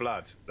regular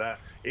blood.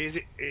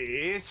 It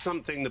is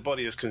something the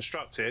body has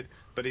constructed,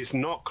 but it's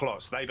not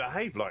clots. They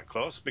behave like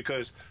clots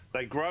because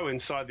they grow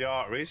inside the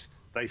arteries.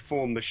 They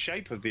form the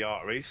shape of the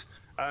arteries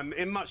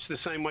in much the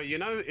same way. You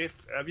know,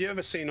 have you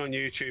ever seen on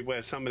YouTube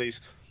where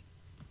somebody's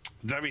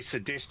very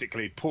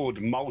sadistically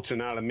poured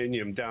molten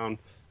aluminium down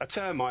a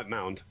termite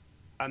mound,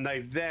 and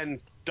they've then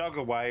dug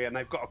away and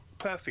they've got a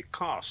perfect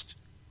cast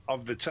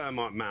of the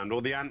termite mound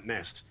or the ant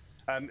nest,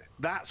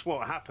 That's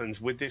what happens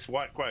with this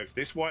white growth.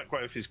 This white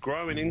growth is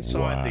growing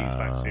inside these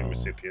vaccine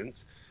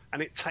recipients,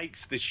 and it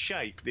takes the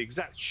shape, the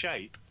exact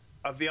shape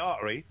of the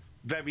artery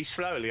very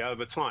slowly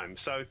over time.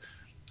 So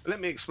let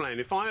me explain.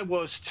 If I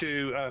was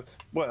to,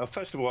 well,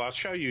 first of all, I'll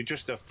show you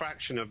just a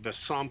fraction of the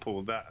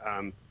sample that,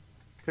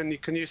 can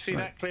you see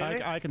that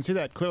clearly? I can see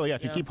that clearly, yeah,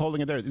 if you keep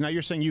holding it there. Now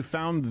you're saying you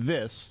found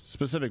this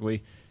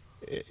specifically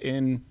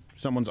in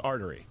someone's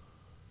artery.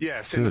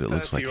 Yes, Dude, in it the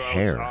looks like 30-year-old's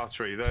hair.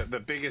 artery.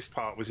 The biggest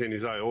part was in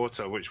his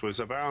aorta, which was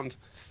around,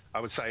 I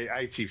would say,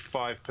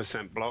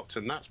 85% blocked,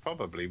 and that's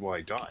probably why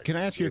he died. Can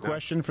I ask you a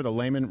question for the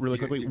layman really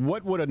quickly?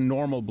 What would a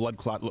normal blood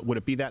clot look? Would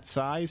it be that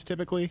size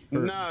typically? Or?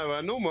 No,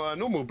 a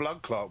normal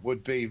blood clot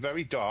would be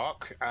very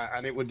dark,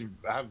 and it would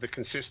have the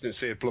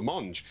consistency of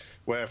blancmange,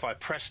 where if I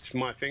pressed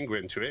my finger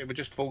into it, it would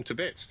just fall to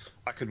bits.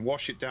 I could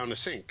wash it down the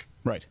sink.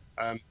 Right.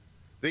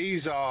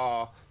 These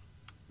are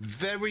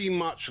very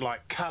much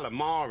like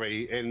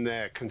calamari in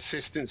their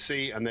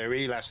consistency and their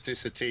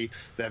elasticity.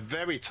 They're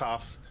very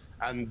tough,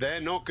 and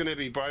they're not going to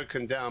be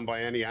broken down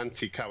by any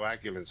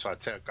anticoagulants,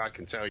 I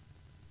can tell you.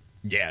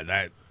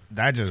 Yeah,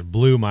 that just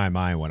blew my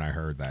mind when I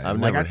heard that. I've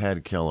never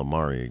had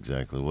calamari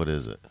exactly. What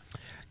is it?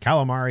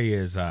 Calamari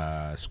is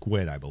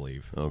squid, I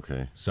believe.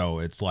 Okay. So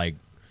it's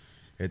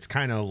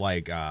kind of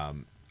like, I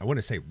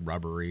wouldn't say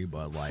rubbery,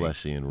 but like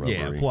fleshy and rubbery.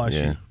 Yeah, fleshy.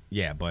 Yeah.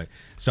 Yeah, but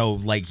so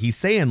like he's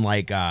saying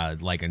like a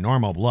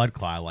normal blood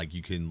clot, like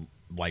you can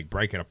like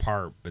break it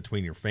apart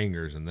between your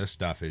fingers, and this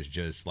stuff is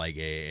just like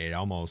it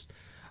almost.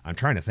 I'm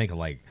trying to think of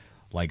like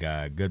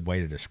a good way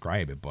to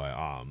describe it, but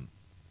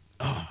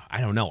I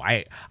don't know.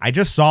 I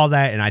just saw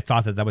that and I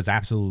thought that was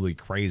absolutely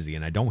crazy,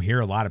 and I don't hear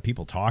a lot of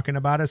people talking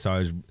about it.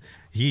 So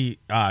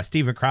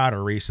Steven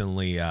Crowder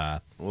recently.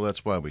 Well,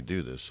 that's why we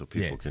do this, so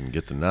people can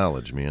get the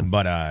knowledge, man.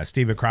 But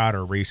Steven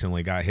Crowder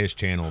recently got his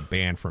channel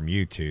banned from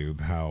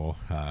YouTube.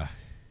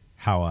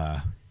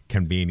 How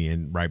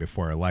convenient right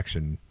before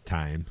election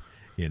time,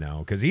 you know,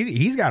 because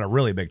he's got a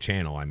really big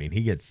channel. I mean,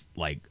 he gets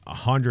like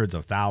hundreds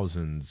of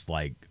thousands,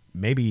 like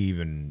maybe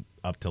even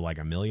up to like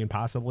 1 million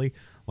possibly.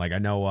 Like I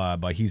know,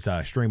 but he's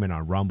streaming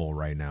on Rumble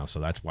right now,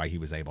 so that's why he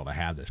was able to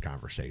have this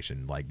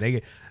conversation. Like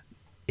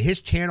his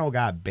channel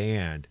got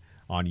banned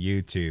on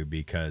YouTube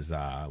because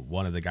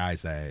one of the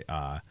guys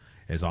that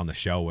is on the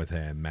show with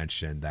him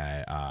mentioned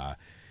that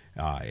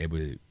it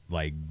was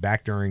like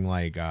back during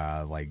like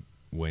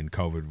when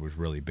COVID was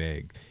really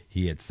big,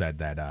 he had said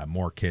that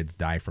more kids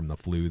die from the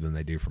flu than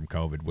they do from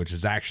COVID, which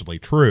is actually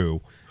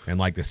true. And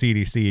like the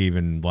CDC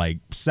even like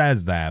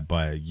says that,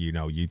 but you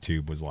know,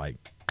 YouTube was like,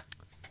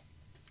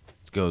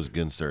 it goes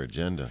against their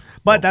agenda.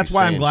 But that's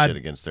why I'm glad shit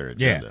against their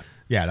agenda.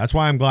 Yeah, that's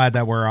why I'm glad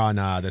that we're on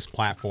this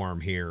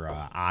platform here,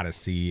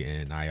 Odyssey,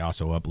 and I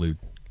also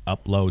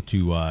upload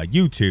to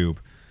YouTube.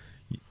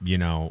 You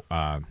know,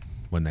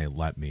 when they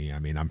let me. I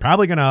mean, I'm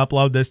probably gonna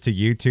upload this to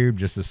YouTube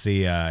just to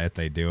see if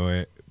they do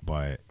it.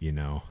 But you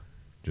know,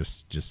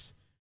 just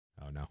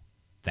oh no,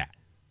 that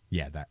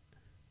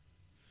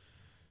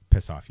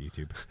piss off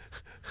YouTube.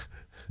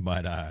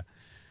 But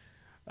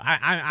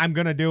I'm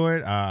gonna do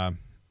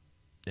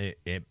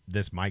it.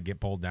 This might get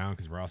pulled down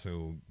because we're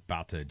also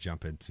about to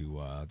jump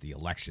into the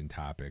election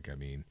topic. I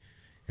mean,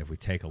 if we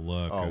take a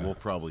look, we'll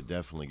probably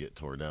definitely get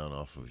tore down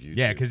off of YouTube.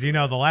 Yeah, because you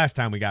know the last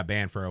time we got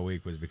banned for a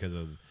week was because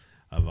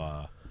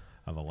of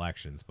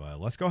elections. But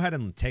let's go ahead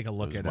and take a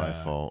look at my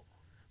fault.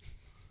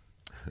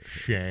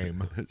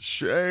 Shame.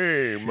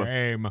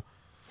 Shame.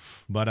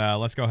 But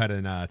let's go ahead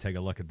and take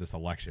a look at this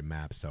election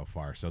map so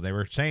far. So they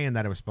were saying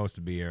that it was supposed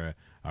to be a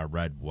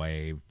red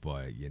wave,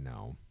 but you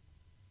know,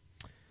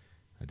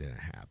 that didn't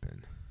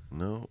happen.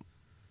 No.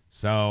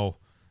 So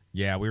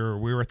yeah, we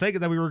were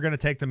thinking that we were going to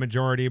take the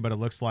majority, but it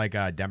looks like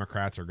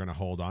Democrats are going to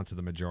hold on to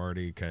the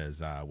majority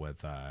because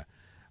with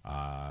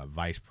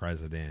Vice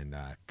President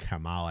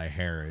Kamala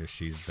Harris,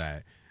 she's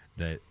that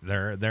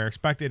they're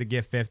expected to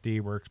get 50.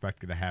 We're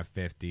expected to have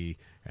 50,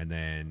 and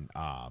then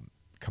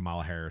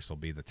Kamala Harris will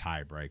be the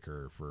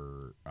tiebreaker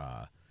for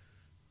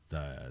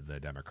the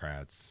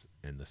Democrats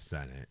in the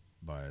Senate.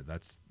 But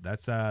that's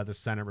the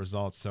Senate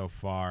results so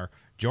far.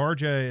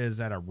 Georgia is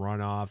at a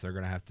runoff. They're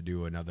going to have to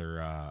do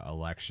another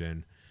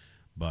election.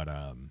 But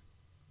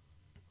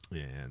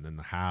yeah, and then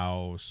the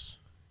House,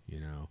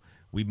 you know,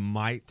 we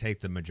might take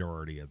the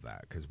majority of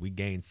that because we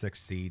gained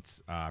 6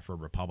 seats for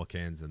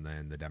Republicans, and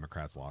then the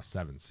Democrats lost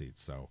 7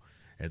 seats. So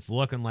it's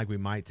looking like we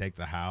might take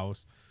the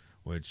House,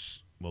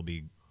 which will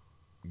be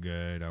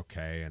good.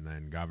 Okay, and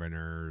then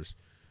governors,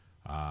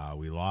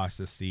 we lost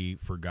a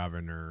seat for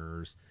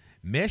governors.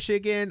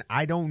 Michigan,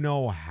 I don't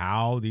know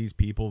how these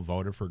people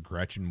voted for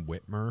Gretchen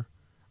Whitmer.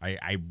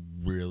 I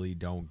really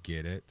don't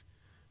get it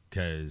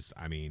because,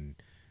 I mean,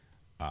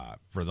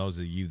 for those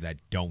of you that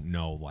don't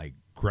know, like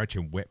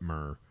Gretchen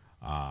Whitmer,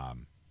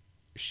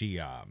 she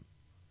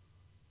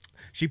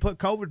put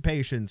COVID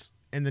patients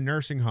in the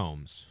nursing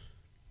homes,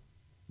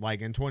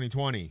 like in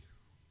 2020,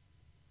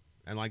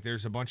 and like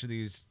there's a bunch of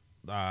these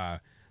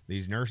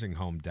nursing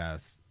home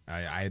deaths.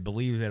 I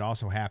believe it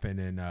also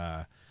happened in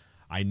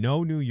I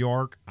know New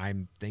York.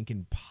 I'm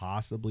thinking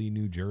possibly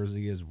New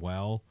Jersey as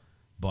well.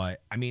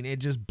 But I mean, it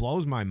just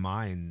blows my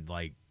mind.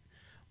 Like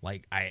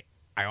I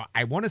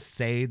want to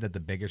say that the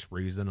biggest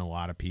reason a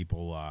lot of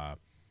people,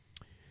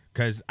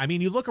 because I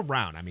mean, you look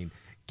around. I mean,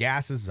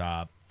 gas is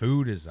up,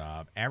 food is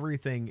up,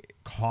 everything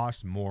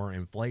costs more.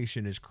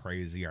 Inflation is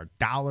crazy. Our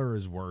dollar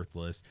is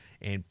worthless,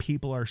 and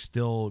people are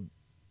still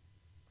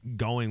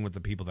going with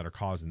the people that are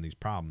causing these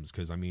problems.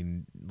 Because I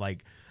mean,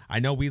 like, I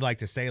know we like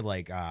to say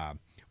like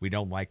we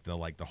don't like the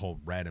whole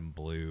red and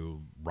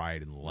blue,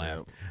 right and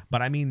left,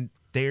 but I mean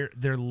they are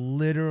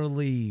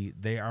literally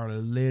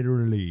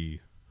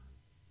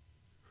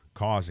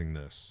causing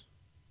this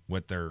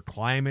with their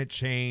climate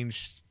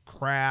change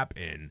crap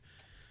and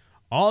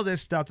all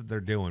this stuff that they're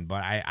doing.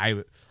 But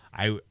I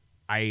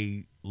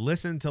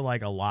listened to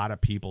like a lot of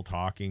people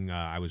talking.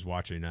 I was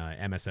watching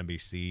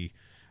MSNBC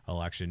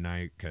election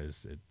night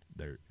because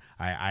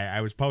I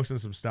was posting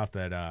some stuff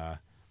that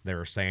they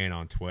were saying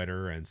on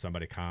Twitter, and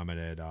somebody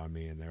commented on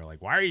me, and they were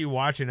like, "Why are you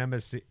watching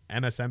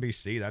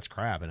MSNBC? That's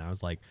crap." And I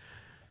was like,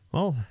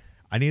 "Well,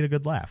 I need a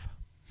good laugh."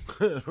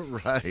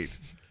 Right.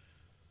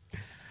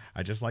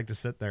 I just like to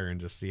sit there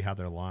and just see how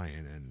they're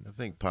lying. And I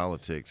think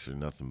politics are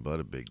nothing but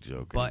a big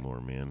joke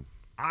anymore, man.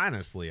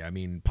 Honestly, I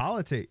mean,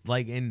 politics,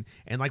 like, and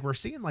like we're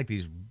seeing like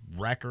these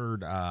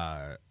record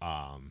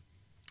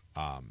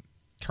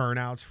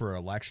turnouts for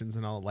elections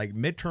and all. Like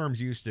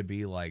midterms used to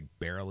be like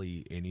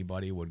barely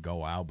anybody would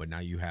go out, but now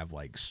you have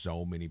like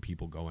so many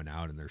people going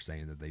out, and they're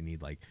saying that they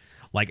need like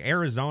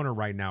Arizona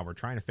right now. We're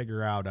trying to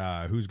figure out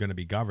who's going to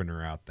be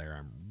governor out there.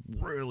 I'm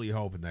really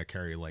hoping that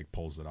Carrie Lake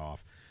pulls it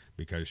off,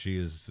 because she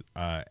is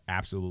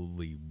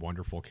absolutely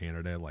wonderful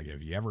candidate. Like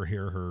if you ever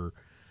hear her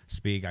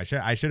speak, I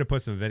should have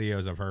put some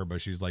videos of her,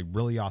 but she's like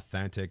really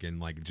authentic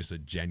and like just a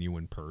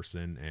genuine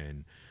person.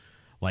 And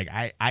like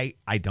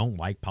I don't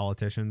like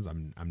politicians.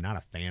 I'm not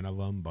a fan of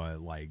them, but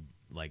like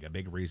a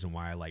big reason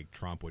why I like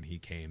Trump when he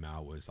came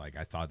out was like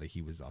I thought that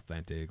he was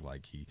authentic.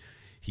 Like he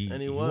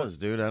was,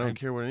 dude. I don't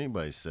care what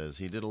anybody says.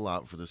 He did a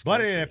lot for this but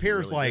country. It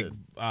appears really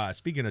like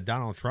speaking of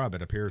Donald Trump,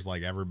 it appears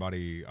like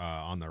everybody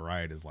on the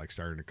right is like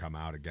starting to come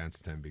out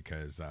against him,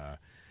 because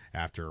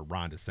after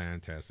Ron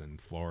DeSantis in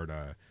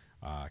Florida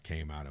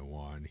came out and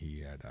won,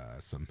 he had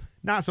some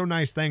not so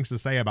nice things to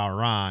say about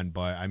Ron.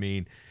 But I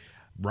mean,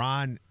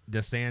 Ron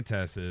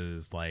DeSantis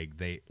is like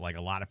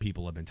a lot of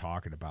people have been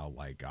talking about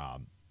like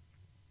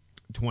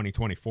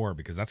 2024,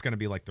 because that's going to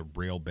be like the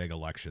real big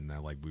election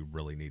that like we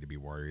really need to be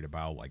worried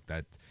about. Like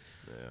that,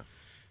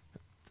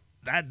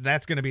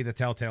 that's going to be the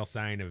telltale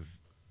sign of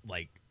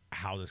like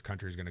how this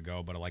country is going to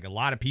go. But like a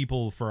lot of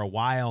people for a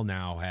while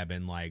now have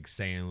been like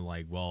saying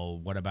like, well,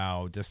 what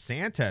about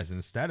DeSantis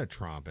instead of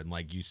Trump? And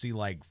like you see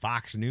like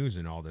Fox News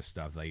and all this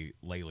stuff,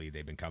 lately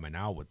they've been coming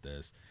out with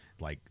this,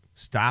 like,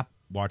 stop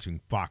watching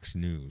Fox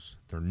News.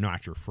 They're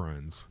not your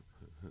friends.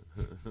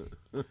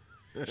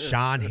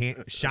 Sean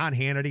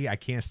Hannity, I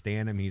can't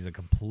stand him. He's a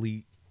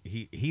complete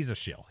he's a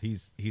shill.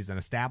 He's an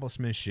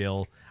establishment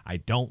shill. I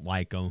don't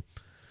like him.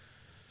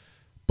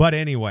 But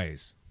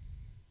anyways.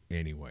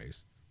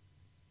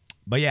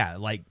 But yeah,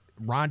 like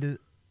Ron,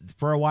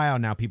 for a while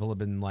now, people have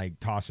been like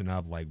tossing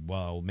up like,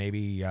 well,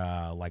 maybe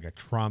like a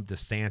Trump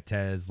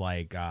DeSantis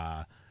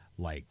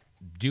like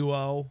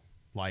duo,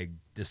 like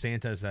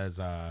DeSantis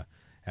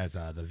as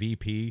the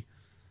VP.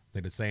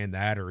 They've been saying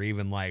that, or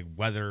even like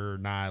whether or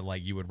not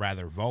like you would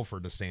rather vote for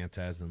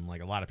DeSantis. And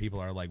like a lot of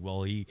people are like,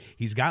 well,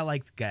 he's got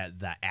like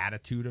the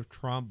attitude of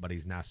Trump, but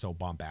he's not so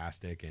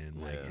bombastic,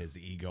 and like his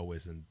ego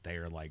isn't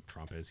there like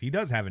Trump is. He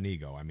does have an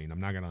ego. I mean, I'm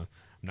not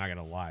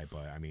gonna lie,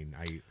 but I mean,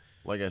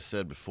 like I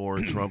said before,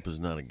 Trump is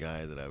not a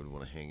guy that I would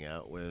want to hang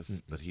out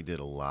with, but he did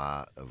a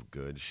lot of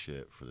good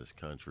shit for this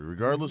country,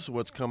 regardless of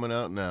what's coming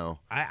out now.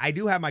 I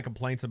do have my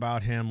complaints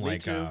about him. Me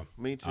too.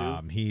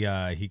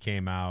 He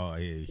came out.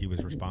 He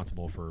was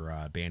responsible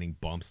for banning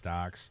bump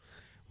stocks,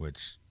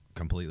 which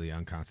completely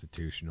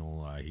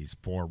unconstitutional. He's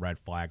for red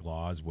flag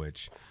laws,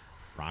 which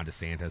Ron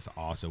DeSantis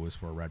also is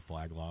for red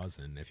flag laws.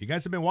 And if you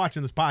guys have been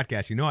watching this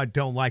podcast, you know I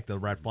don't like the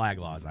red flag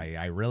laws.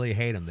 I really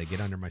hate them. They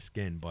get under my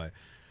skin, but...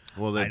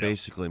 Well, they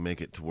basically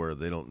make it to where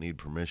they don't need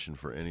permission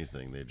for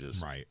anything. They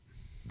just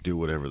do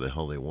whatever the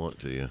hell they want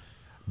to you.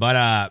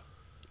 But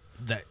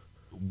the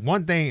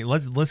one thing,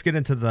 let's get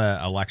into the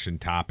election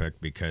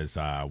topic, because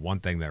one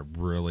thing that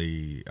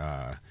really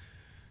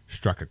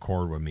struck a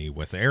chord with me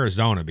with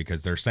Arizona,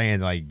 because they're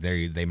saying like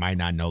they might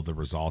not know the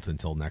result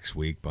until next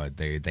week, but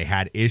they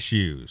had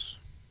issues.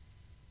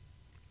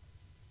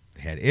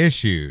 They had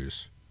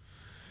issues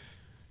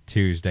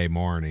Tuesday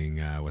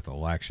morning with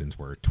elections,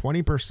 where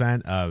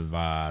 20% of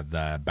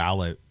the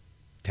ballot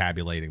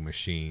tabulating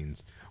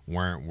machines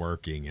weren't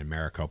working in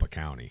Maricopa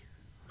County.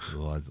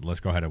 So let's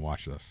go ahead and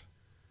watch this.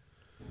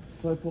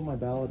 So I put my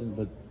ballot in,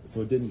 but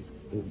so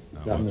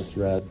it got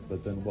misread.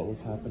 But then what was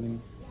happening?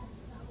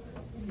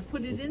 You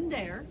put it in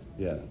there.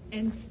 Yeah.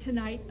 And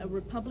tonight, a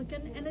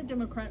Republican and a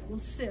Democrat will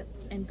sit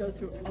and go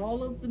through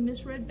all of the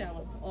misread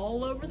ballots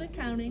all over the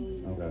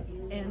county. Okay.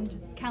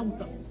 And count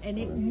them, and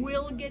it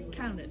will get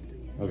counted.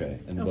 Okay.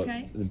 And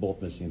okay.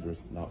 Both machines were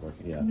not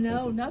working. Yeah.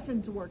 No,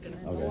 nothing's working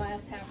in the Okay.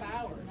 last half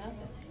hour.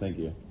 Nothing. Thank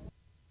you.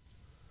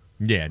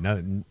 Yeah,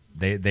 no,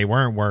 they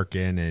weren't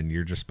working, and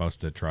you're just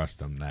supposed to trust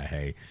them that,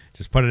 hey,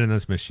 just put it in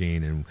this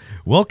machine, and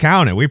we'll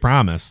count it. We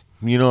promise.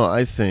 You know,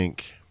 I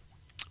think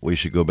we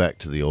should go back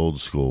to the old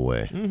school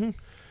way. Mm-hmm.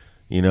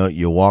 You know,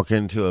 you walk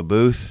into a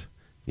booth,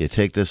 you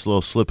take this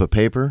little slip of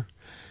paper,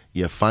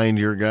 you find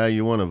your guy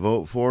you want to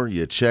vote for,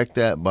 you check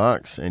that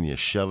box, and you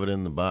shove it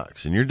in the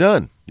box, and you're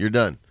done. You're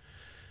done.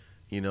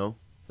 You know,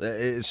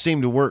 it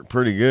seemed to work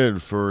pretty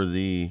good for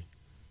the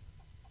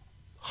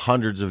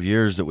hundreds of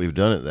years that we've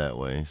done it that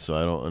way. So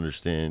I don't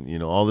understand, you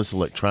know, all this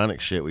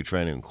electronic shit we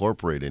try to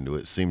incorporate into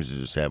it seems to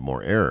just have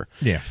more error.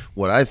 Yeah.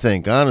 What I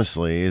think,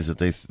 honestly, is that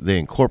they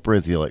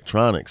incorporate the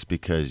electronics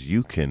because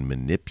you can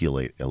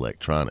manipulate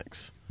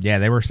electronics. Yeah,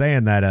 they were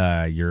saying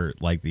that you're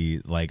like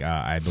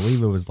I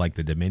believe it was like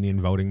the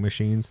Dominion voting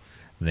machines.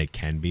 They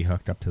can be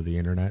hooked up to the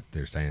internet.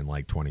 They're saying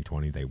like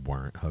 2020 they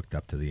weren't hooked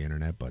up to the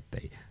internet, but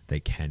they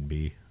can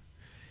be.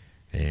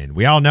 And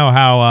we all know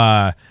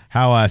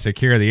how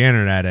secure the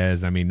internet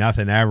is. I mean,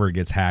 nothing ever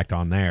gets hacked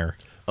on there.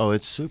 Oh,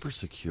 it's super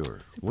secure.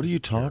 What are you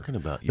talking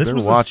about? You This better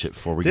was watch it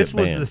before we get This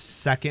banned. was the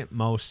second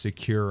most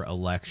secure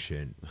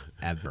election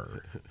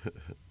ever.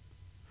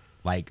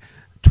 Like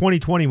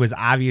 2020 was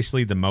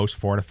obviously the most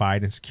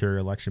fortified and secure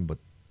election, but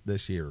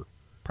this year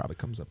probably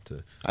comes up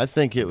to. I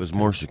think it was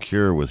more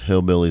secure with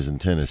hillbillies in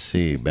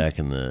Tennessee back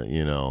in the,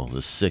 you know, the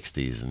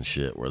 60s and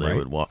shit where they Right.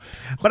 would walk.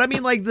 But I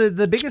mean, like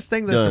the biggest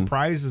thing that Done.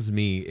 surprises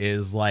me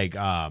is like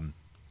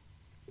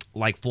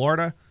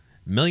Florida,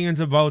 millions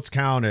of votes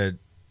counted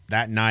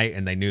that night,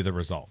 and they knew the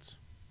results.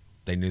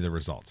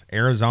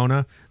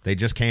 Arizona, they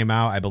just came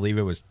out. I believe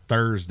it was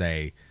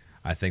Thursday.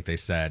 I think they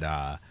said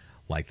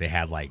like they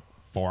had like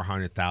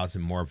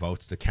 400,000 more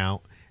votes to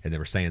count, and they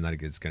were saying that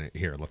it's gonna.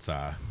 Here, let's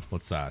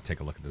take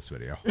a look at this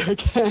video.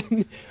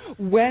 Again,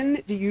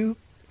 when do you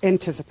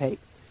anticipate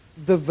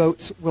the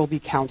votes will be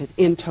counted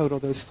in total?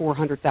 Those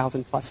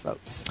 400,000 plus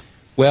votes.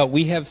 Well,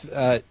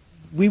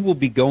 we will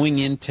be going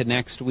into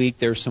next week.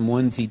 There's some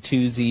onesie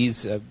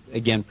twosies,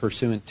 again,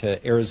 pursuant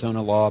to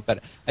Arizona law,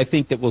 but I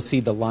think that we'll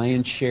see the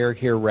lion's share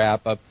here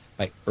wrap up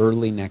by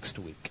early next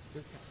week.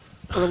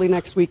 Early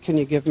next week, can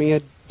you give me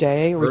a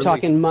day? Are we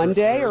talking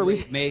Monday? Or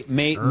we?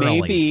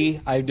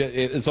 Maybe.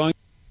 As long.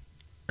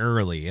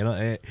 Early,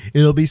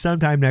 it'll be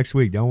sometime next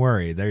week. Don't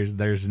worry.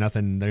 There's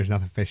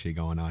nothing fishy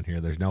going on here.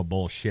 There's no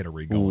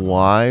bullshittery going on.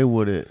 Why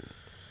would it?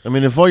 I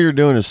mean, if all you're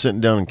doing is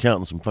sitting down and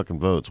counting some fucking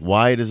votes,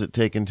 why does it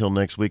take until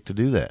next week to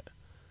do that?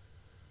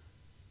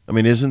 I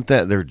mean, isn't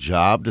that their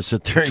job to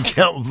sit there and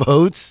count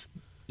votes?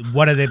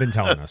 What have they been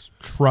telling us?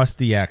 Trust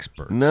the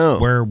experts. No.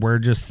 We're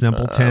just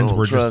simpletons.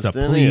 We're just the trust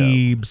any of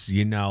 'em. plebes.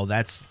 You know,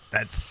 that's.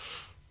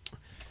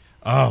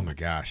 Oh my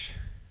gosh.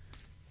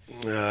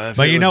 If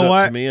But it you was know up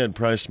what? To me, I'd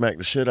probably smack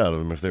the shit out of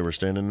them if they were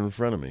standing in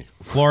front of me.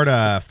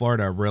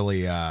 Florida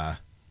really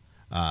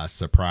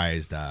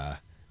surprised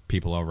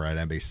people over at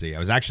NBC. I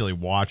was actually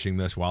watching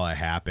this while it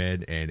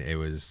happened, and it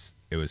was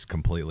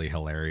completely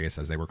hilarious,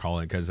 as they were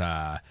calling it, because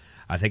I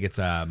think it's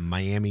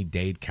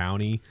Miami-Dade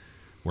County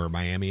where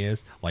Miami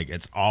is. Like,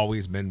 it's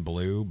always been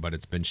blue, but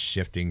it's been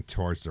shifting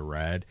towards the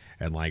red,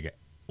 and like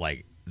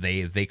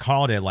they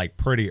called it like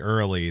pretty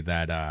early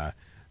that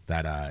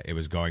it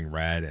was going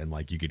red, and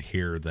like you could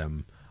hear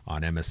them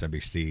on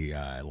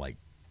MSNBC like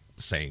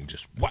saying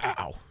just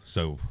wow.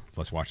 So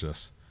let's watch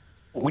this.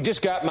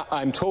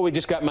 I'm told we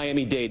just got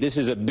Miami-Dade. This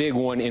is a big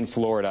one in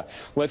Florida.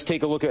 Let's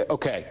take a look at,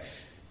 okay.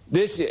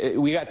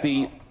 We got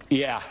the,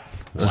 yeah.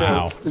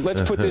 Wow. So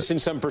let's put this in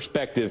some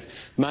perspective.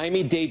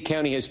 Miami-Dade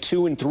County has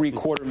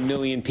 2.75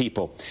 million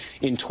people.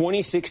 In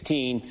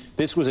 2016,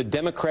 this was a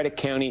Democratic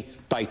county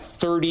by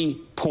 30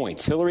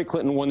 points. Hillary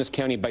Clinton won this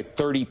county by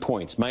 30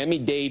 points.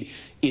 Miami-Dade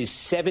is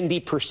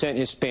 70%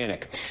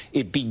 Hispanic.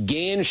 It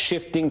began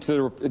shifting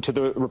to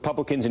the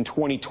Republicans in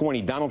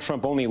 2020. Donald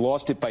Trump only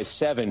lost it by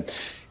 7.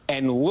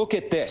 And look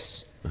at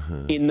this.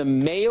 In the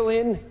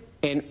mail-in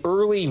and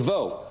early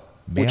vote,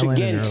 which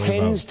again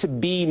tends to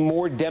be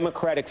more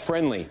Democratic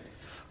friendly,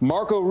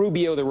 Marco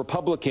Rubio, the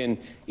Republican,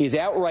 is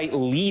outright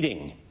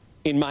leading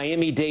in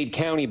Miami-Dade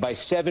County by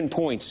 7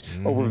 points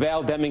over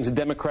Val Demings, the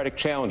Democratic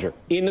challenger.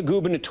 In the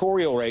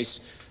gubernatorial race,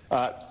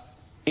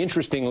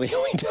 interestingly,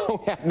 we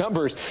don't have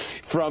numbers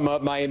from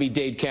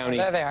Miami-Dade County.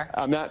 There they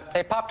are.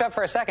 They popped up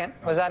for a second.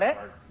 Was that it?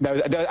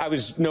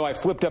 I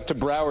flipped up to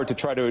Broward to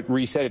try to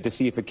reset it to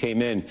see if it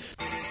came in.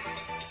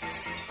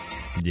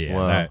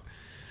 Yeah,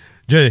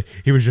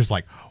 he was just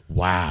like,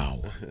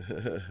 wow.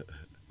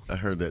 I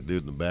heard that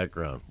dude in the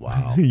background.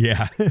 Wow.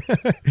 Yeah.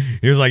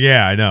 He was like,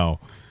 yeah, I know.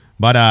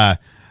 But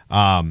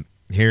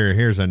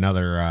here's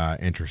another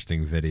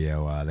interesting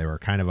video. They were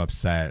kind of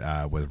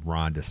upset with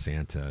Ron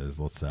DeSantis.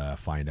 Let's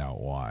find out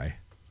why.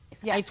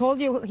 Yeah, I told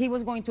you he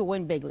was going to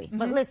win bigly.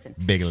 But listen,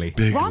 Bigly.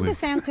 Ron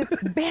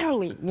DeSantis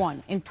barely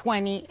won in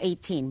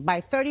 2018 by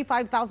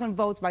 35,000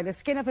 votes by the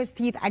skin of his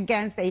teeth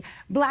against a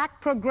black,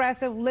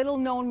 progressive,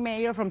 little-known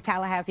mayor from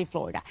Tallahassee,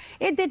 Florida.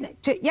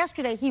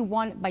 Yesterday, he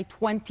won by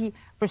 20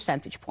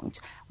 percentage points.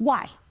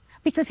 Why?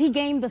 Because he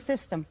gamed the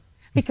system.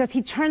 because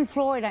he turned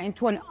Florida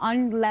into an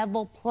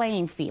unlevel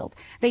playing field.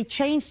 They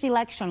changed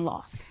election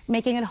laws,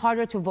 making it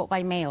harder to vote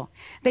by mail.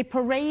 They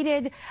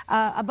paraded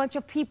a bunch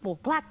of people,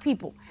 black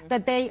people,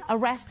 that they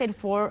arrested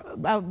for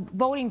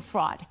voting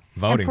fraud.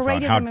 Voting and fraud.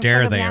 paraded How them in dare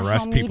front of they national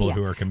arrest people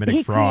media. who are committing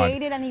he fraud? He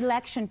created an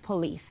election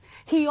police.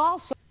 He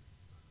also...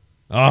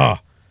 Oh.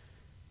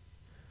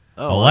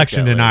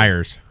 Election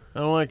deniers. I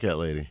don't like that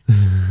lady.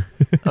 I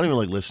don't even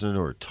like listening to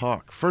her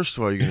talk. First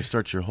of all, you're going to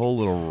start your whole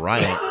little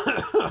riot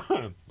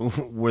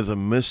with a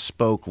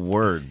misspoke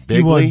word.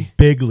 Bigly?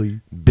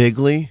 Bigly.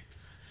 Bigly?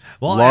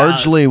 Well,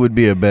 largely would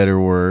be a better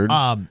word.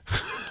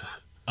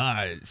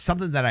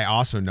 Something that I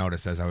also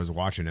noticed as I was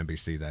watching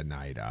NBC that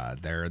night,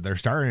 they're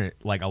starting,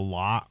 like, a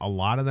lot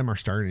of them are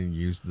starting to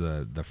use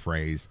the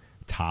phrase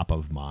top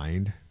of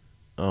mind.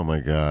 Oh my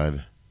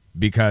God.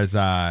 Because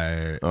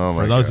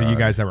for those of you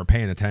guys that were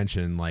paying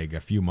attention, like a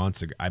few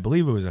months ago, I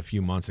believe it was a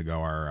few months ago,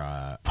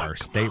 our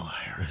state,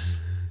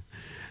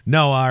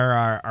 no,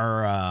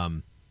 our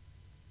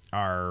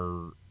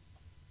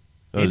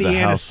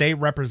Indiana state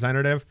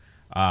representative,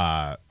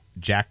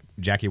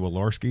 Jackie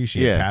Walorski,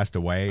 she had passed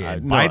away.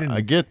 And Biden,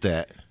 I get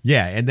that.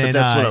 Yeah, and then but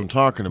that's what I'm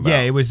talking about. Yeah,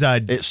 it was.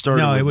 It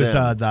started. No, it was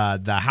them.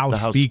 The House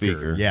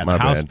Speaker. Yeah, My the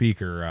House bad.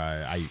 Speaker.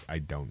 I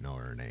don't know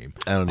her name.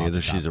 I don't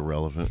either. She's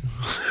irrelevant.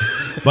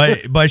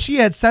 but she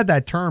had said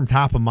that term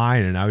top of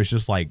mind, and I was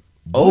just like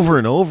over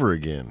and over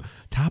again.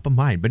 Top of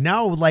mind. But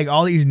now, like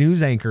all these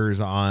news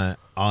anchors on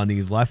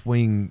these left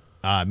wing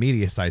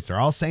media sites are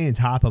all saying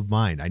top of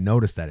mind. I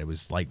noticed that. It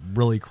was like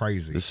really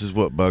crazy. This is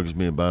what bugs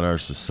me about our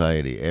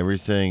society.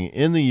 Everything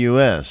in the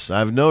U.S.,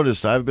 I've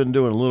noticed, I've been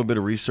doing a little bit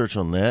of research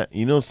on that.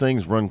 You know,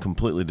 things run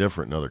completely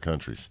different in other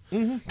countries.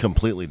 Mm-hmm.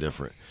 Completely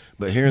different.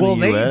 But here in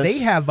the U.S. they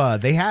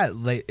have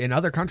in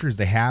other countries,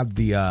 they have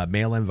the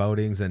mail-in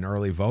votings and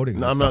early votings.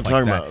 No, and I'm stuff not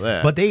talking like about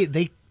that. But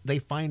they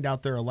find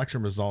out their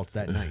election results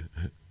that night.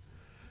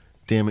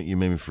 Damn it, you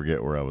made me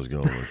forget where I was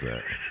going with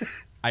that.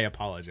 I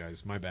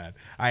apologize. My bad.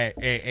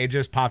 It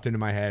just popped into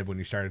my head when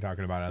you started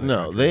talking about other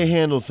countries. They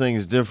handle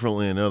things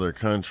differently in other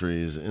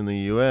countries. In the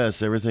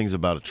U.S., everything's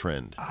about a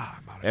trend.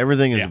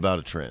 Everything is about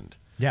a trend.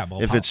 Yeah,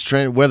 well, if it's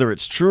trend, whether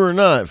it's true or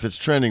not, if it's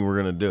trending, we're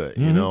going to do it.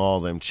 Mm-hmm. You know, all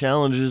them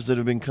challenges that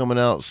have been coming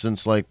out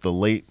since like the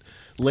late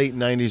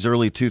 90s,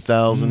 early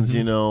 2000s. Mm-hmm.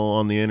 You know,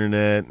 on the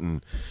internet,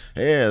 and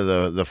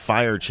the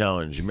fire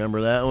challenge. You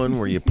remember that one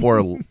where you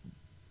pour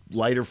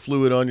lighter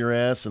fluid on your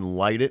ass and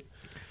light it?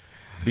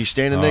 Be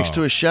standing next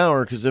to a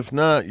shower, because if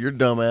not, your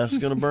dumb ass is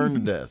going to burn to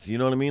death. You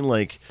know what I mean?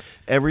 Like,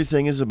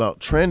 everything is about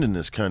trend in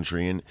this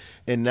country,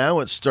 and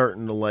now it's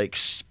starting to, like,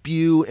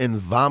 spew and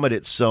vomit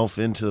itself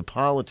into the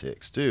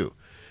politics, too.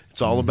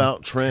 It's all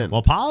about trend.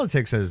 Well,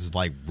 politics has,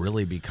 like,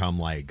 really become,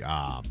 like,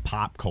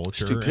 pop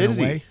culture Stupidity. in a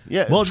way.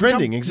 Yeah, well,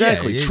 trending,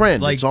 exactly.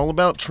 Trend. Like, it's all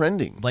about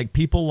trending. Like,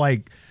 people,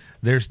 like,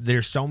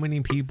 there's so many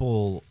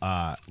people,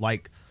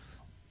 like,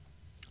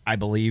 I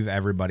believe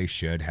everybody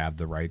should have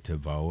the right to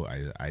vote.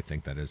 I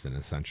think that is an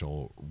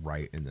essential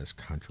right in this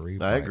country.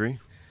 I agree.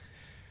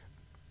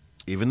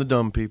 Even the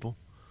dumb people.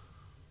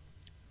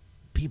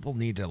 People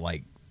need to,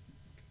 like,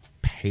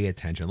 pay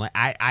attention. Like,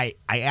 I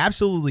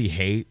absolutely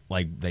hate,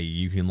 like, that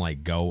you can,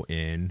 like, go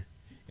in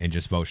and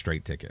just vote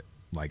straight ticket.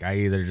 Like, I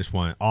either just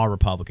want all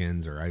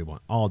Republicans or I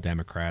want all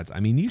Democrats.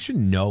 I mean, you should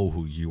know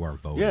who you are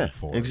voting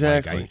for.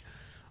 Exactly.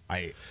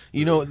 Like,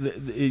 you know,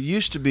 it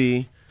used to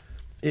be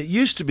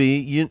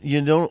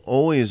you don't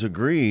always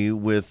agree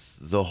with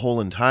the whole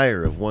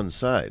entire of one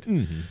side.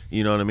 Mm-hmm.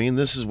 You know what I mean?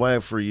 This is why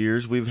for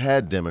years we've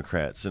had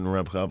Democrats and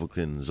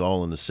Republicans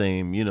all in the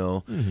same, you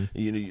know.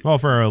 Mm-hmm. Well,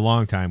 for a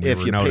long time we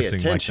were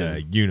noticing like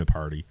the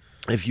uniparty.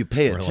 If you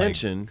pay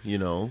attention, you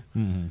know,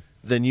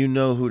 then you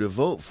know who to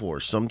vote for.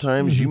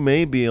 Sometimes you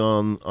may be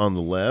on the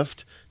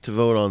left to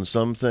vote on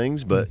some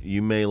things, but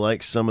you may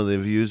like some of the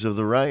views of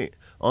the right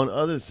on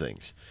other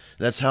things.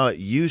 That's how it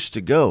used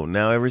to go.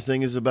 Now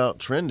everything is about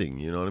trending.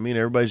 You know what I mean?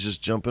 Everybody's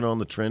just jumping on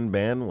the trend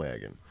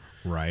bandwagon.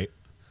 Right.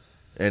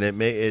 And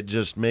it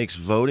just makes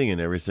voting and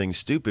everything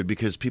stupid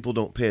because people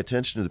don't pay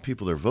attention to the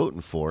people they're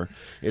voting for.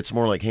 It's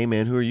more like, hey,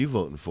 man, who are you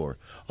voting for?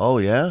 Oh,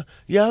 yeah?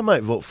 Yeah, I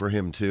might vote for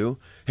him, too.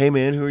 Hey,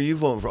 man, who are you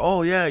voting for?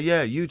 Oh, yeah,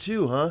 you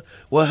too, huh?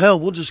 Well, hell,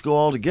 we'll just go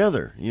all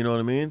together. You know what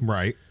I mean?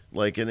 Right.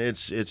 Like, and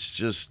it's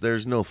just,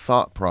 there's no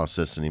thought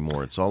process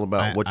anymore. It's all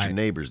about what your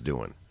neighbor's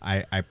doing.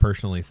 I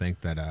personally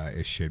think that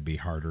it should be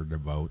harder to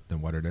vote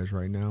than what it is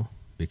right now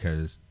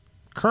because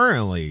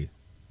currently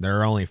there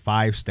are only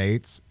 5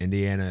 states,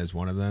 Indiana is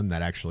one of them,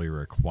 that actually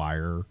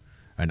require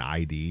an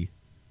ID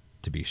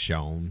to be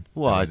shown.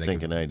 Well, I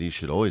think an ID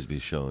should always be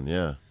shown,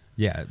 yeah.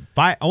 Yeah,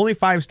 only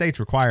 5 states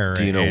require it.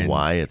 Do you know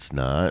why it's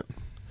not?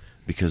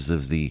 Because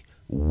of the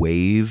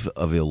wave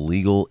of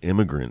illegal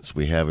immigrants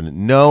we have.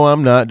 No,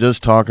 I'm not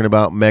just talking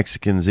about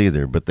Mexicans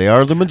either, but they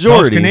are the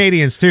majority. Most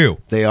Canadians, too.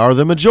 They are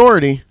the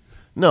majority.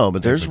 No,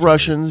 but there's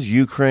Russians,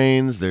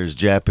 Ukrainians, there's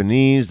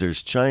Japanese,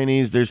 there's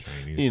Chinese,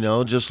 you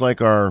know, just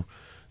like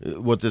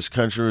what this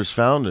country was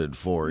founded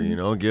for, you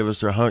know, give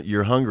us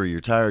you're hungry,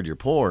 you're tired, you're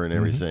poor and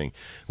everything.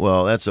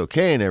 Well, that's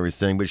okay and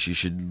everything, but you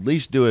should at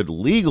least do it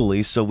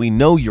legally so we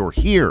know you're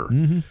here.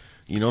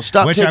 You know,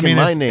 stop Which, taking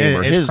my it's, name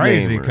or it's his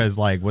crazy name. because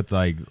with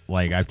like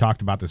I've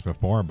talked about this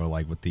before, but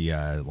like with the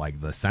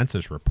the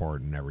census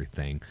report and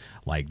everything,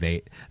 like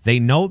they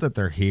know that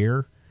they're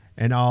here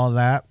and all of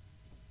that,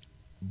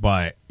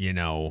 but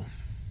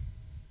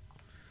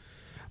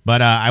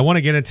I want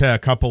to get into a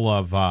couple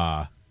of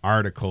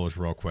articles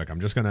real quick. I'm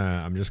just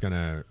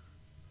gonna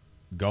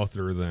go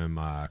through them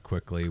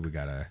quickly. We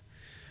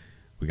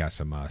got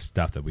some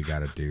stuff that we got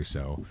to do.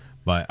 So,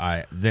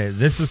 but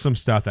this is some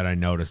stuff that I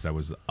noticed that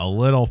was a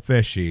little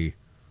fishy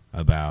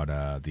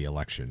about the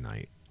election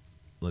night.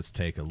 Let's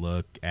take a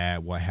look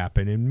at what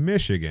happened in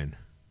Michigan.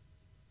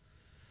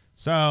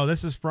 So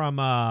this is from.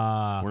 We're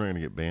not going to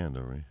get banned,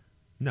 are we?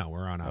 No,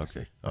 we're on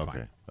Odyssey.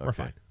 Okay. We're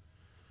fine.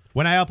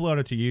 When I upload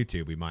it to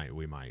YouTube, we might.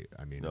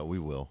 I mean, no, we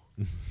will.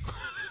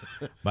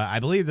 But I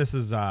believe this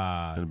is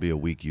it'll be a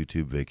week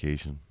YouTube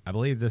vacation. I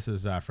believe this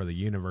is for the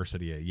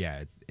University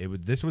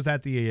of this was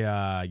at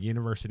the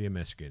University of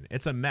Michigan.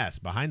 It's a mess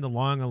behind the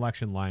long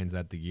election lines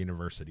at the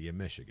University of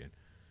Michigan.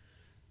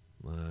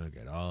 Look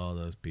at all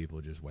those people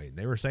just waiting.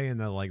 They were saying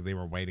that like they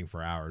were waiting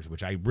for hours,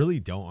 which I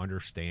really don't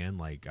understand.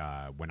 Like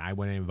when I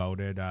went and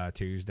voted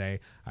Tuesday,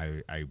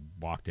 I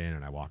walked in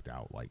and I walked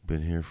out. Like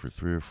been here for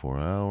 3 or 4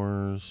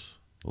 hours.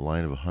 A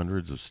line of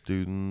hundreds of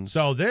students.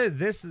 So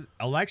this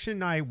election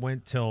night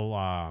went till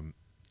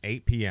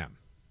 8 p.m.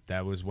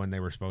 That was when they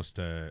were supposed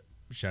to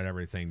shut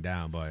everything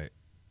down. But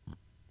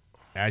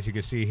as you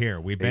can see here,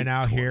 we've been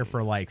out here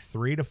for like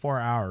 3 to 4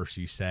 hours,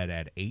 she said,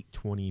 at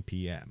 8:20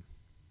 p.m.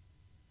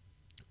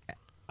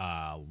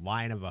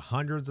 Line of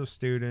hundreds of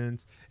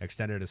students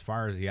extended as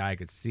far as the eye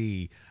could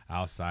see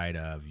outside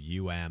of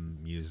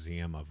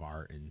Museum of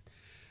Art and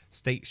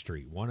State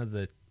Street, one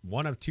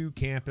of 2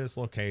 campus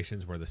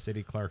locations where the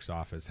city clerk's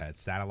office had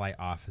satellite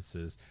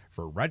offices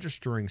for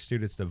registering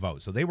students to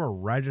vote. So they were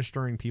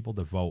registering people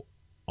to vote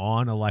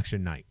on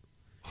election night.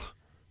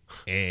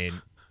 And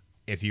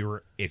if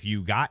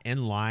you got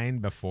in line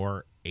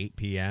before 8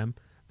 p.m.,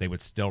 they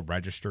would still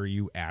register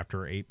you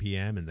after 8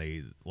 p.m. And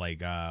they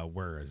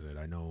where is it?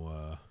 I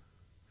know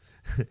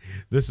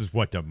this is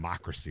what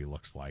democracy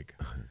looks like.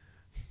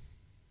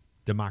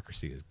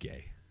 Democracy is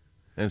gay.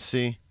 And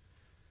see,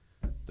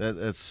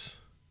 that's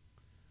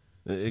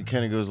it.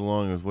 Kind of goes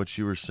along with what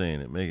you were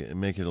saying. It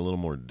make it a little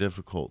more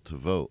difficult to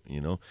vote.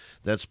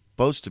 That's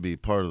supposed to be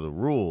part of the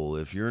rule.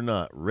 If you're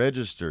not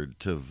registered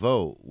to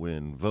vote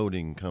when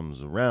voting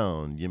comes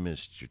around, you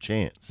missed your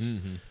chance.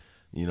 Mm-hmm.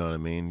 You know what I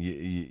mean?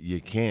 You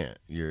can't.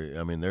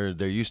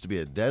 There used to be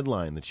a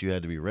deadline that you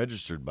had to be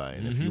registered by,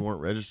 and if you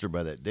weren't registered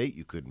by that date,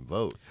 you couldn't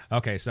vote.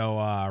 Okay, so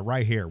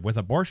right here, with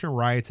abortion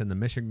rights and the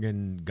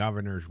Michigan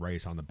governor's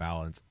race on the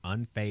balance,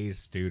 unfazed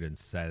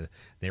students said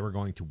they were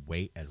going to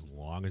wait as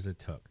long as it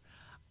took.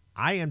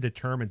 I am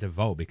determined to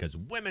vote because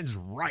women's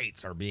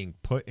rights are being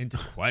put into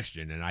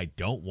question, and I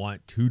don't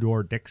want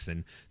Tudor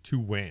Dixon to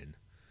win.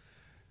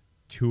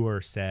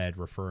 Tudor said,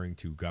 referring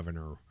to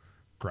Governor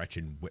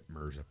Gretchen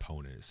Whitmer's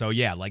opponent. So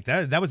yeah, like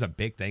that was a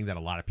big thing that a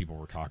lot of people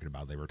were talking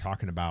about. They were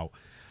talking about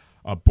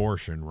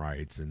abortion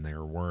rights, and they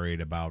were worried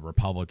about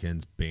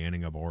Republicans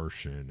banning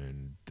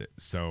abortion, and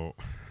so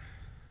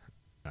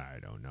I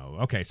don't know.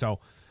 Okay, so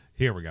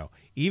here we go.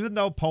 Even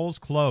though polls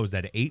closed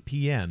at 8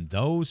 p.m.,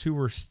 those who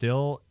were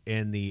still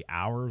in the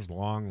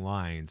hours-long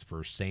lines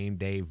for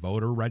same-day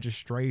voter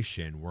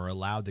registration were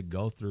allowed to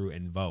go through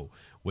and vote,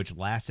 which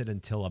lasted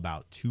until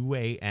about 2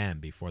 a.m.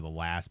 before the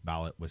last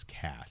ballot was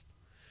cast.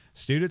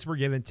 Students were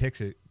given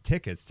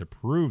tickets to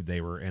prove they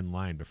were in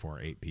line before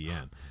 8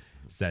 p.m.,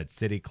 said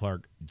City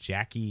Clerk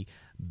Jackie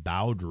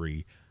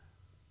Bowdry.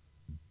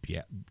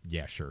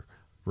 Yeah, sure.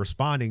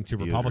 Responding to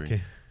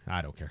Republican...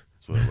 I don't care.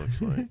 That's what it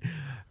looks like.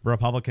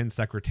 Republican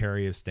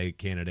Secretary of State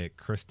candidate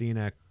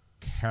Christina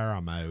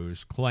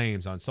Karamos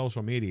claims on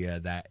social media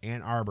that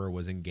Ann Arbor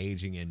was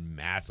engaging in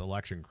mass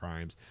election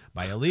crimes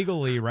by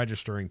illegally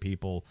registering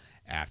people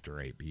after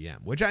 8 p.m.,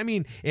 which, I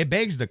mean, it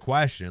begs the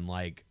question,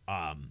 like...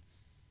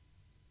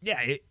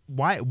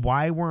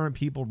 why weren't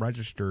people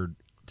registered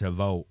to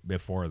vote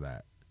before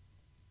that?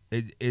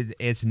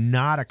 It's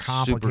not a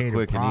complicated, super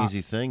quick and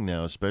easy thing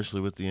now,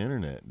 especially with the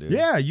internet, dude.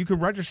 Yeah, you can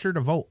register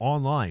to vote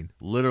online,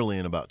 literally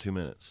in about 2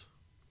 minutes.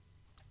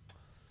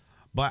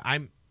 But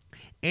I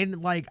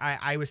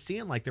was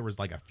seeing like there was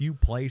like a few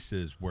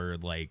places where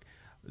like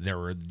there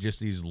were just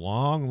these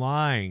long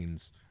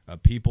lines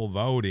of people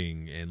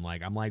voting, and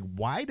like I'm like,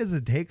 why does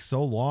it take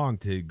so long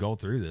to go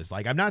through this?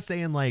 Like, I'm not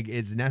saying like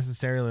it's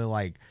necessarily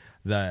like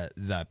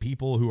the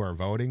people who are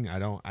voting. I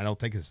don't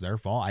think it's their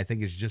fault. I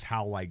think it's just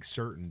how like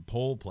certain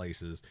poll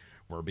places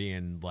were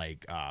being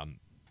like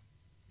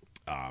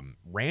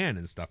ran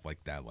and stuff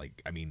like that.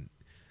 Like, I mean,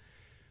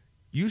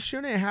 you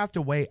shouldn't have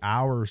to wait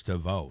hours to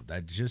vote.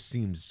 That just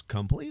seems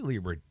completely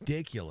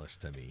ridiculous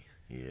to me.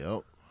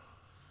 Yep.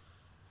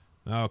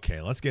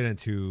 Okay, let's get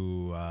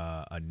into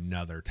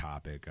another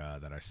topic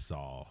that I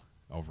saw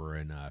over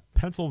in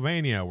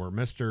Pennsylvania, where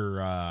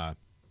Mr.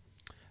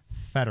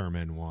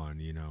 Fetterman won.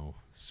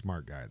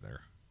 Smart guy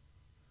there.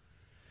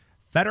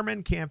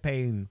 Fetterman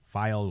campaign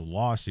files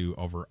lawsuit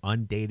over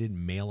undated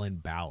mail-in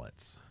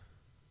ballots.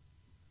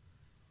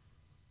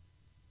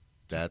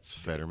 That's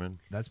Fetterman.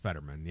 That's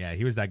Fetterman. Yeah,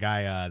 he was that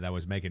guy that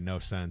was making no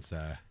sense.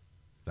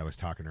 That was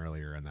talking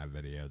earlier in that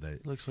video.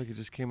 That looks like he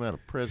just came out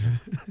of prison.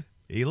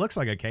 He looks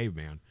like a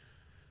caveman.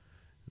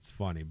 It's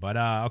funny. But,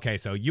 okay,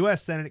 so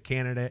U.S. Senate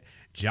candidate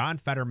John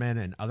Fetterman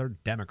and other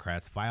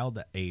Democrats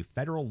filed a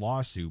federal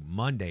lawsuit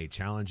Monday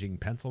challenging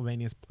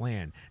Pennsylvania's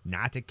plan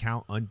not to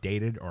count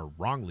undated or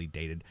wrongly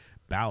dated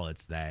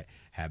ballots that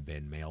have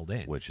been mailed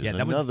in. Which is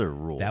another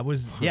rule. That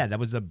was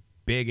a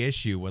big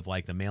issue with,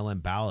 like, the mail-in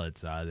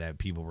ballots that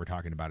people were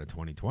talking about in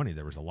 2020.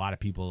 There was a lot of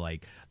people,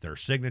 like, their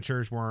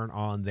signatures weren't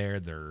on there,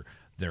 the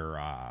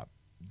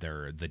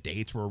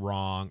dates were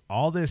wrong,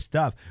 all this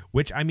stuff,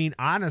 which, I mean,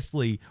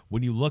 honestly,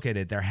 when you look at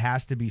it, there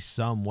has to be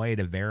some way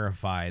to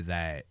verify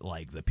that,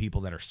 like, the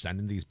people that are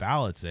sending these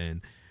ballots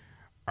in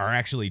are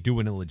actually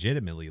doing it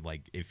legitimately.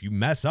 Like, if you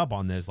mess up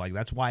on this, like,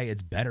 that's why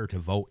it's better to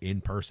vote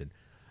in person.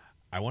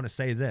 I want to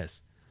say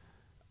this.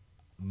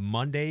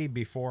 Monday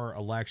before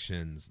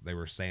elections, they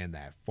were saying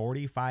that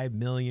 45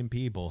 million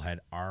people had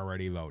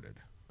already voted.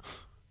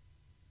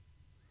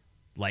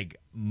 Like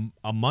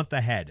a month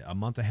ahead,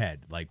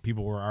 like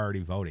people were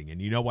already voting.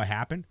 And you know what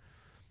happened?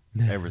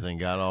 Everything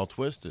got all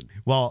twisted.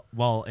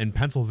 Well, in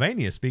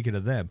Pennsylvania, speaking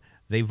of them,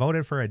 they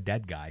voted for a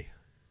dead guy.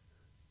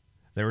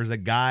 There was a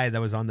guy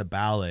that was on the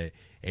ballot,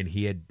 and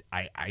he had,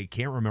 I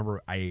can't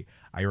remember, I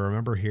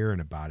remember hearing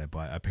about it,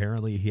 but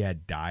apparently he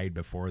had died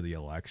before the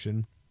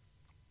election,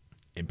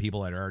 and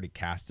people had already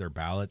cast their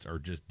ballots or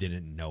just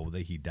didn't know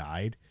that he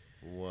died.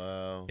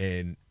 Wow.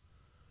 And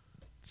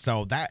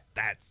so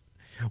that's,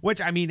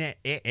 which, I mean,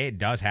 it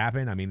does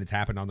happen. I mean, it's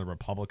happened on the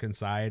Republican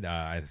side.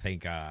 I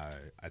think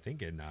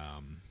in.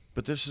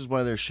 But this is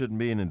why there shouldn't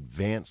be an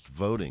advanced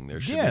voting. There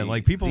should be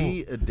like people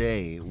a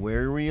day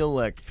where we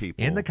elect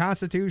people. In the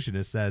Constitution,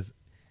 it says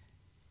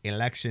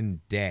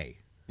election day.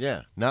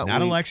 Yeah, not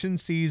election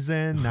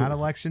season, not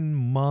election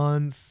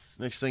months.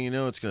 Next thing you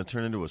know, it's going to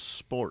turn into a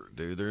sport,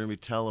 dude. They're going to be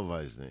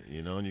televising it,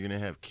 you know, and you're going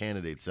to have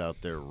candidates out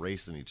there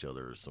racing each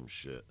other or some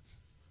shit.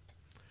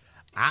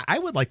 I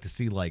would like to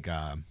see like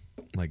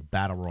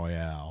Battle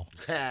Royale.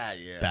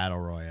 Yeah. Battle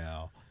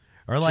Royale.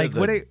 Or like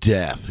what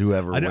death,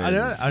 whoever wins.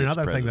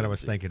 Another thing that I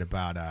was thinking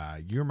about,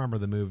 you remember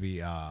the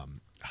movie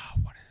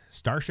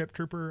Starship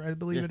Trooper, I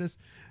believe it is?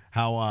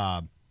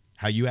 How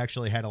you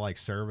actually had to like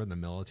serve in the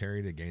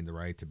military to gain the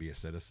right to be a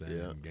citizen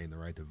and gain the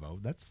right to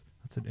vote. That's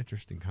an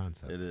interesting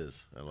concept. It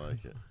is. I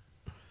like it.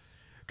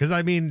 Because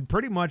I mean,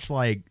 pretty much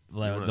like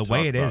the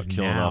way it is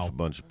killing now, off a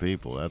bunch of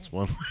people. That's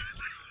one way.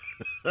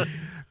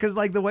 Because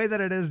like the way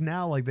that it is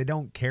now, like they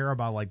don't care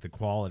about like the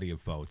quality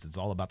of votes. It's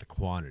all about the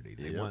quantity.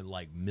 They want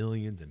like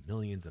millions and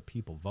millions of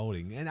people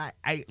voting. And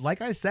I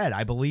like I said,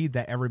 I believe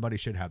that everybody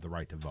should have the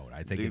right to vote.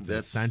 I think it's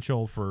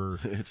essential for.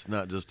 It's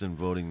not just in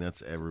voting.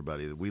 That's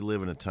everybody. We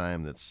live in a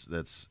time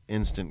that's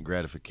instant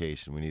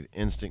gratification. We need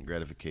instant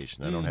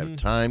gratification. I don't have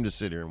time to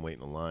sit here and wait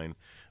in a line.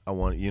 I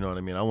want, you know what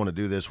I mean? I want to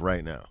do this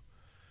right now.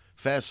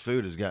 Fast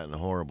food has gotten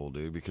horrible,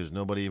 dude, because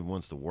nobody even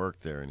wants to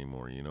work there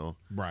anymore, you know?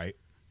 Right.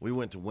 We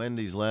went to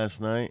Wendy's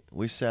last night.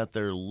 We sat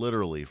there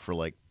literally for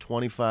like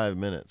 25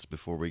 minutes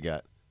before we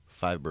got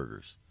 5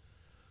 burgers.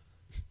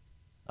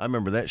 I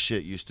remember that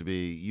shit used to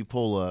be, you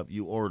pull up,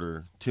 you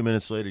order, 2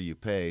 minutes later you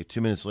pay, 2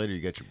 minutes later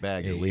you got your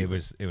bag. It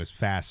was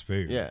fast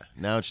food. Yeah,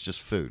 now it's just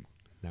food.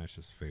 Now it's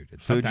just food.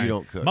 Food you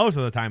don't cook. Most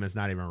of the time it's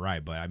not even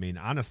right, but I mean,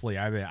 honestly,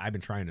 I've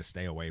been trying to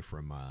stay away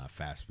from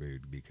fast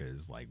food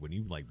because like when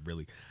you like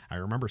really, I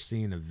remember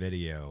seeing a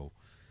video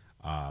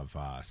of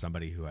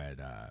somebody who had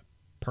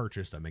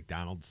purchased a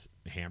McDonald's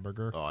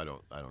hamburger. Oh, I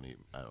don't eat.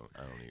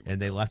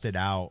 And they left it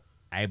out,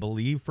 I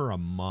believe, for a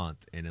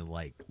month, and it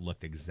like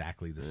looked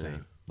exactly the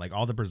same. Like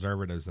all the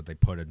preservatives that they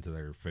put into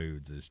their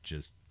foods is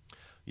just.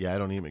 Yeah, I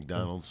don't eat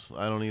McDonald's.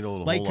 I don't eat a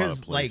whole lot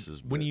of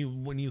places. Like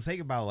when you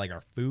think about like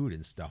our food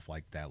and stuff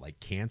like that, like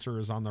cancer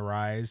is on the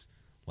rise.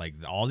 Like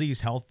all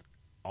these health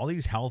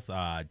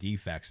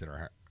defects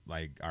that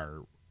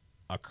are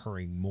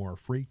occurring more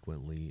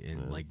frequently,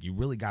 and like you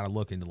really got to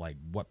look into like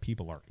what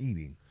people are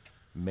eating.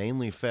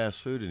 Mainly fast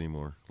food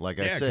anymore. Like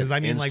I said, because I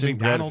mean, like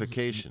McDonald's,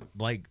 gratification.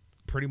 Like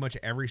pretty much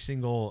every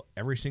single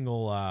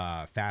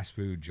fast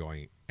food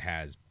joint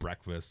has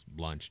breakfast,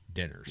 lunch,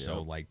 dinner. Yep.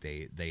 So like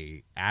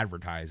they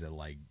advertise it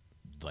like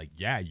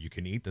yeah, you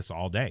can eat this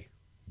all day.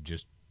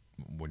 Just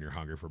when you're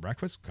hungry for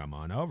breakfast, come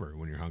on over.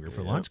 When you're hungry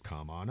for lunch,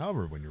 come on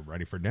over. When you're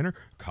ready for dinner,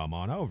 come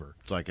on over.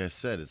 Like I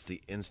said, it's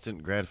the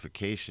instant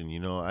gratification. You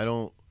know,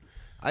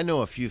 I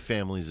know a few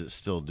families that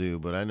still do,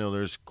 but I know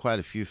there's quite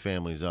a few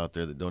families out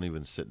there that don't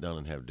even sit down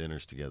and have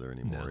dinners together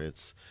anymore. No.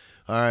 It's,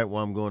 all right,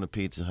 well, I'm going to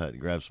Pizza Hut to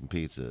grab some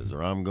pizzas,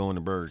 or I'm going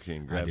to Burger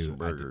King to grab some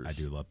burgers. I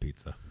do love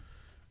pizza.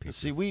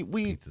 See,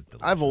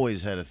 I've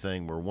always had a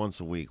thing where once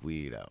a week we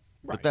eat out.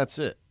 Right. But that's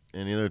it.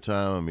 Any other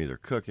time I'm either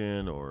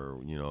cooking or,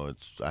 you know,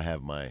 I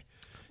have my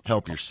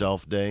help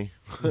yourself day,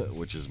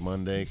 which is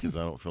Monday because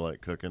I don't feel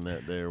like cooking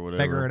that day or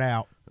whatever. Figure it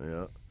out.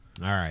 Yeah.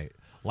 All right.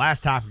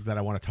 Last topic that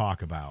I want to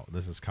talk about.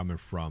 This is coming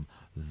from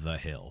The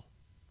Hill.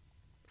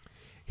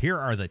 Here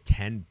are the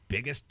 10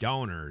 biggest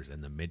donors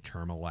in the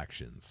midterm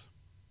elections.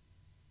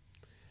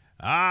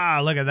 Ah,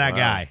 look at that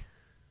guy.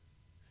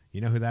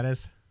 You know who that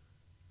is?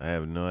 I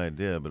have no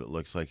idea, but it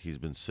looks like he's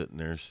been sitting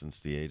there since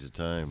the age of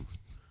time.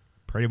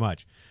 Pretty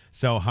much.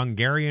 So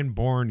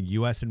Hungarian-born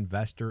U.S.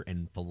 investor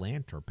and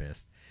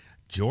philanthropist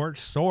George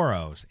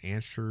Soros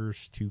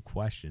answers 2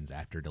 questions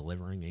after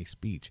delivering a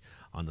speech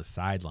on the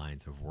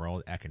sidelines of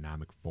World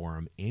Economic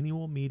Forum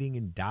annual meeting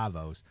in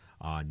Davos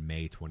on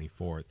May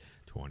 24th,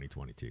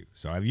 2022.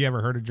 So have you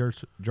ever heard of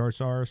George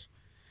Soros?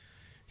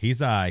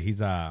 He's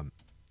a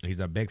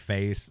big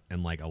face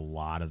in like a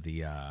lot of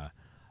the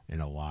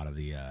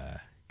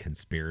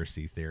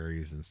conspiracy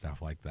theories and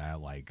stuff like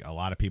that. Like a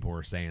lot of people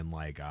were saying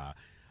like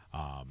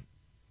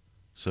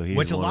so he's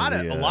which a one lot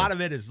of the, a lot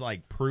of it is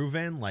like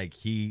proven. Like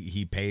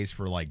he pays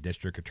for like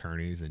district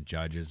attorneys and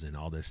judges and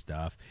all this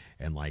stuff,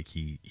 and like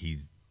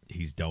he's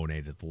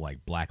donated to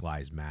like Black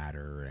Lives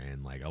Matter,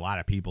 and like a lot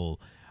of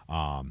people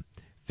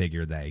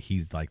figure that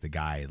he's like the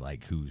guy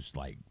like who's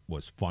like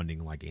was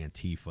funding like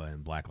Antifa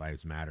and Black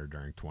Lives Matter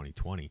during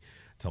 2020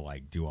 to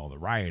like do all the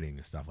rioting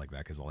and stuff like that,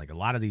 because like a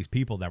lot of these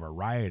people that were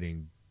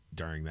rioting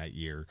during that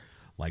year,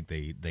 like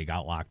they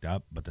got locked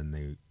up, but then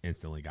they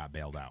instantly got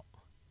bailed out.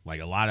 Like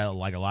a lot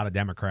of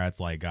Democrats,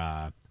 like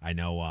I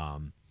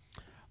know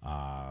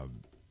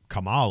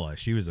Kamala,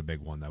 she was a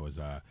big one that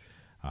was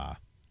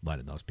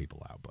letting those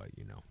people out. But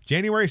you know,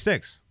 January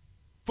 6th,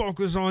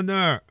 focus on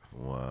that.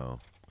 Wow.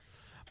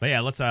 But yeah,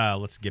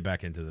 let's get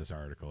back into this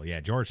article. Yeah,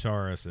 George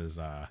Soros is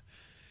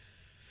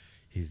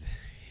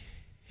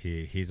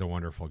he's a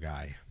wonderful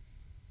guy.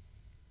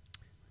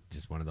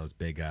 Just one of those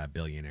big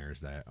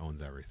billionaires that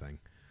owns everything.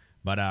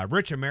 But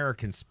rich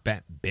Americans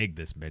spent big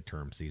this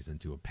midterm season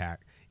to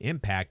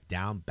impact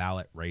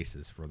down-ballot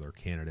races for their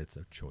candidates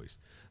of choice.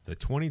 The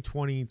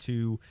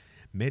 2022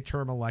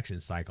 midterm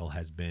election cycle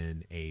has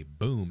been a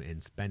boom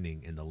in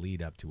spending in the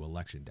lead-up to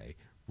Election Day.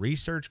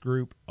 Research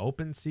group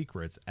Open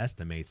Secrets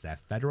estimates that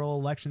federal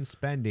election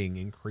spending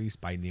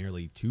increased by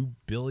nearly $2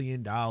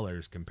 billion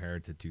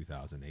compared to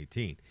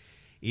 2018.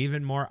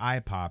 Even more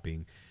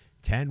eye-popping,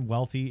 10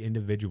 wealthy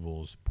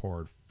individuals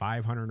poured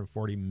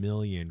 $540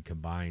 million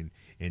combined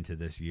into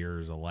this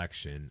year's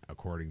election,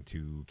 according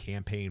to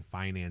campaign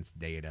finance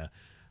data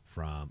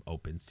from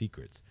Open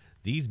Secrets.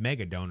 These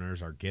mega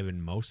donors are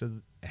given most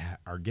of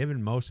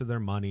their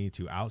money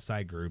to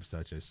outside groups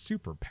such as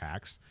super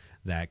PACs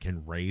that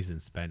can raise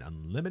and spend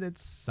unlimited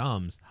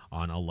sums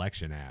on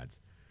election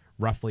ads.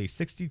 Roughly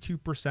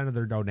 62% of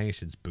their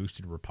donations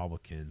boosted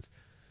Republicans,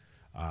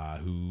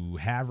 who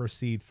have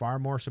received far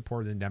more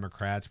support than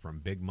Democrats from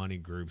big money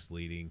groups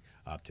leading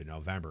up to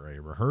November,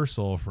 a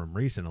rehearsal from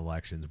recent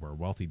elections where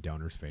wealthy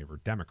donors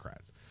favored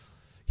Democrats.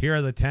 Here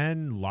are the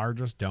 10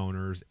 largest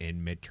donors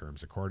in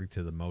midterms, according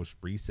to the most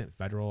recent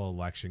Federal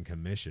Election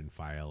Commission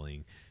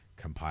filing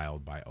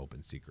compiled by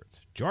Open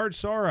Secrets. George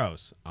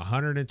Soros,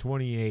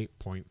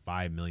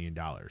 $128.5 million.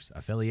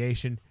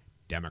 Affiliation,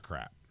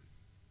 Democrat.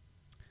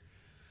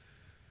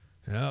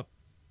 Yep.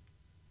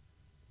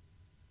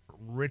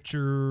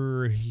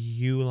 Richard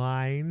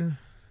Uihlein,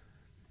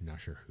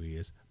 not sure who he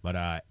is, but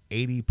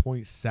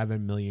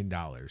 $80.7 million.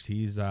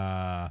 He's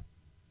the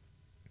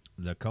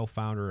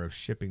co-founder of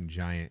shipping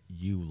giant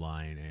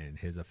Uline, and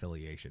his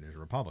affiliation is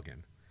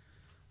Republican.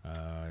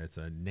 It's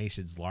a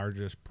nation's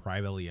largest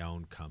privately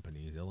owned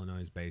company. His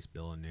Illinois-based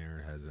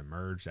billionaire has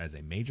emerged as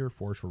a major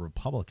force for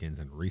Republicans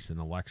in recent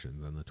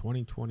elections, and the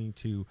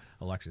 2022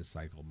 election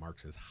cycle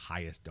marks his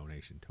highest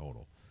donation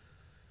total.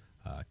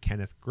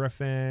 Kenneth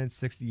Griffin,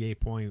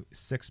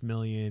 $68.6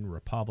 million,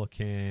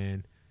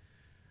 Republican.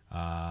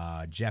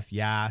 Jeff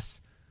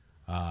Yass,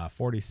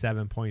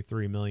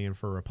 $47.3 million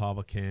for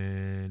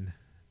Republican.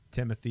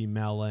 Timothy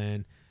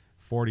Mellon,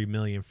 $40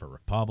 million for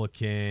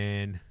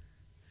Republican.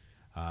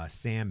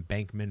 Sam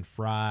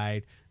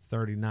Bankman-Fried,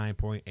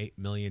 $39.8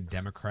 million,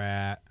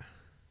 Democrat.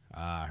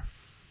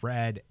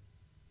 Fred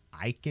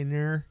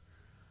Eichner,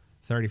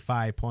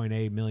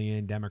 $35.8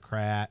 million,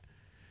 Democrat.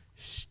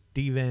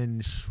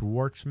 Steven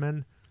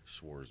Schwarzman,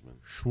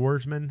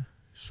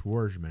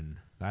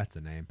 that's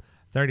the name.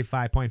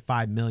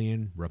 $35.5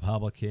 million,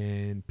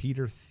 Republican.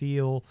 Peter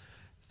Thiel,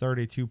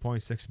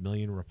 $32.6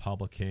 million,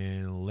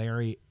 Republican.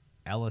 Larry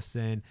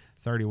Ellison,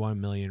 $31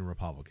 million,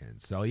 Republican.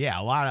 So yeah,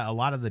 a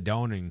lot of the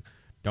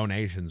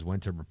donations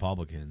went to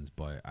Republicans,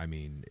 but I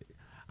mean,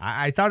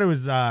 I thought it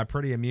was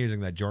pretty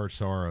amusing that George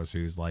Soros,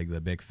 who's like the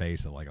big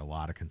face of like a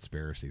lot of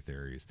conspiracy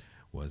theories,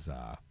 was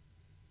up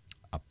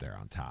there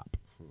on top.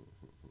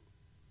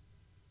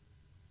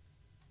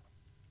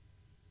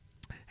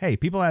 Hey,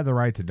 people have the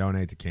right to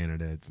donate to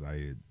candidates.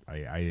 I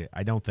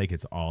don't think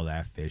it's all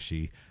that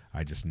fishy.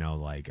 I just know,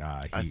 like,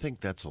 I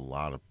think that's a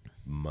lot of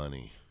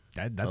money.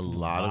 That's a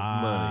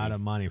lot of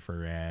money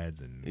for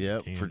ads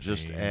and for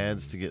just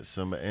ads to get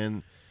some.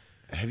 And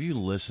have you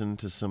listened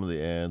to some of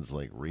the ads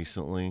like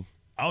recently?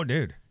 Oh,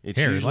 dude, it's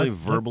usually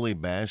verbally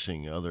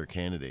bashing other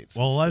candidates.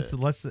 Well,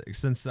 let's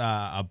since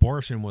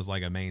abortion was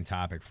like a main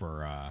topic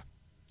for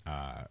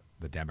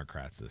the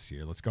Democrats this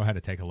year. Let's go ahead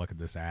and take a look at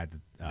this ad.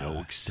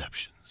 No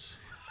exceptions.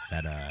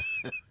 That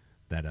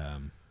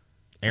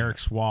Eric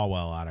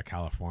Swalwell out of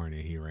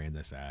California, he ran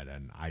this ad,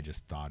 and I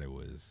just thought it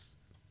was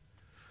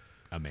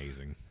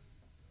amazing.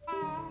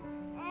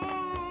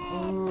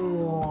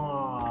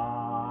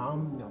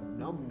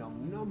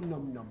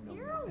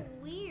 You're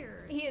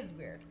weird. He is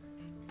weird,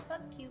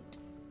 but cute.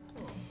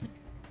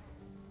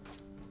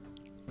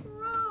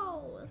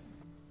 Gross.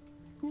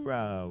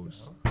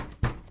 Gross.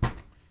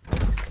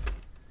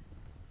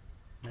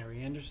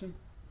 Mary Anderson,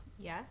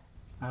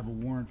 Yes. I have a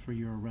warrant for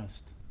your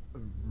arrest.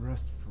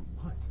 Arrest for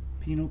what?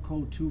 Penal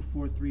Code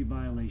 243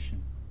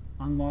 violation.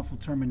 Unlawful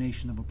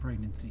termination of a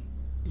pregnancy.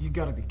 You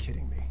gotta be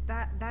kidding me.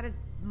 That is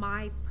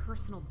my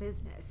personal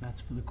business. That's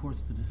for the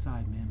courts to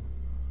decide, ma'am.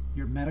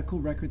 Your medical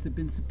records have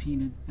been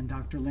subpoenaed, and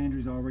Dr.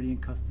 Landry's already in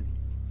custody.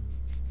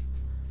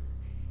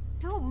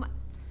 No, my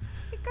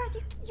God,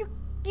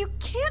 you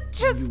can't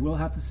just. You will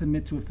have to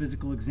submit to a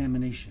physical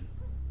examination.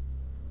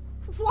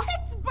 What?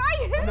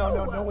 By who?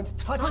 No one's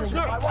touching me.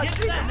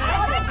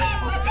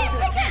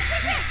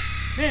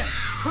 Ma'am,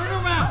 turn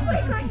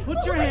around.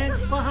 Put your hands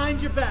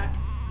behind your back.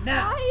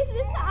 Now. Why is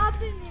this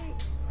happening?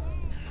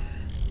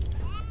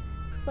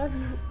 Love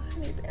you,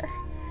 honey bear.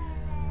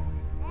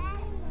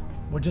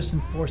 We're just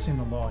enforcing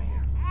the law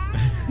here.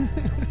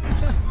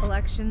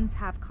 Elections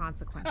have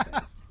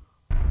consequences.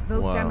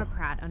 Vote Wow.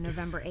 Democrat on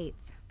November 8th.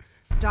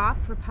 Stop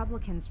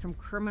Republicans from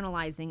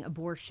criminalizing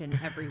abortion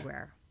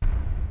everywhere.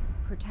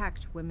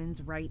 Protect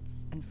women's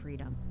rights and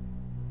freedom.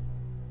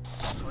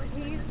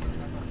 Please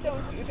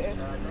don't do this.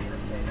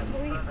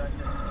 Please.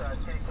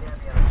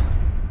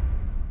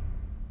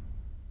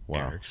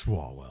 Wow. Eric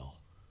Swalwell.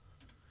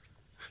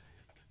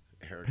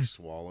 Eric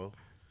Swallow.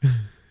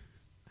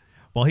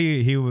 Well,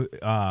 he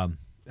I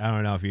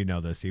don't know if you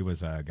know this. He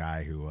was a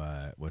guy who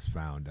was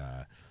found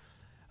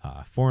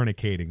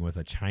fornicating with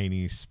a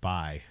Chinese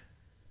spy.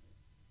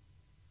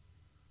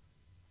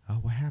 Oh,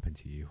 what happened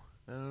to you?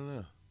 I don't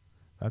know.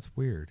 That's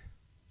weird.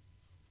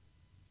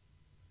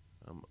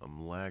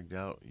 I'm lagged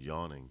out,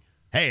 yawning.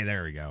 Hey,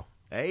 there we go.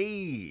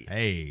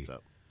 Hey. What's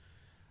up?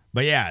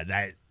 But yeah,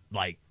 that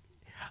like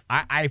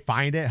I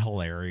find it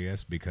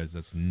hilarious because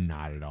it's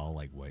not at all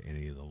like what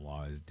any of the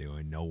law is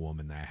doing. No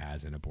woman that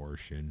has an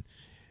abortion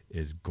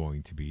is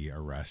going to be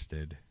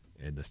arrested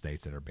in the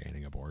states that are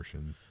banning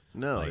abortions.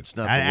 No, like, it's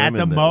not the at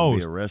women the that most would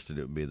be arrested.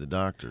 It would be the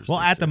doctors. Well,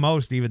 they at the say.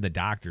 most, even the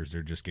doctors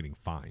are just getting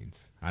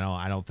fines. I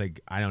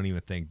don't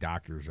even think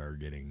doctors are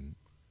getting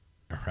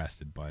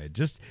arrested by it.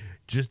 Just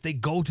they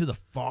go to the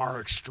far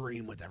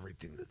extreme with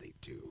everything that they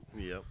do.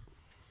 Yep.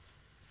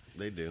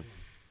 They do.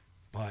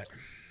 But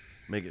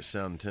make it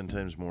sound 10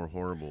 times more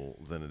horrible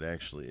than it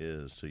actually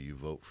is, so you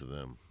vote for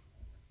them.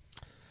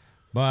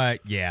 But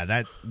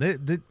yeah,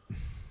 this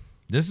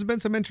has been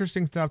some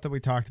interesting stuff that we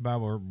talked about.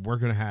 We're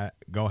gonna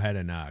go ahead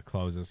and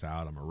close this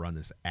out. I'm gonna run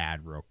this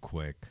ad real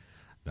quick.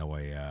 That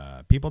way,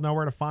 people know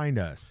where to find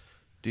us.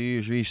 Do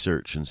your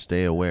research and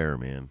stay aware,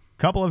 man.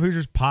 Couple of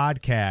Hoosiers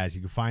podcasts.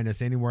 You can find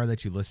us anywhere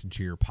that you listen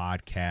to your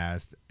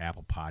podcast,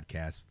 Apple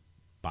Podcasts,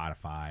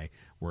 Spotify,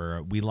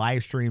 where we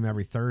live stream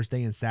every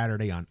Thursday and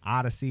Saturday on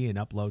Odyssey and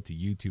upload to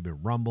YouTube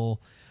and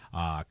Rumble.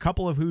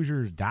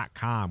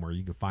 Coupleofhoosiers.com, where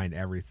you can find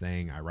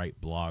everything. I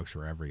write blogs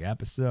for every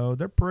episode.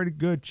 They're pretty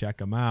good. Check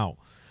them out.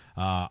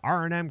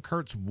 R&M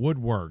Kurtz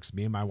Woodworks.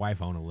 Me and my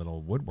wife own a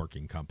little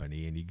woodworking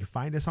company, and you can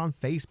find us on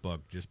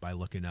Facebook just by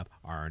looking up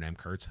R&M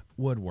Kurtz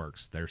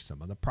Woodworks. There's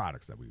some of the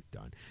products that we've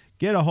done.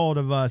 Get a hold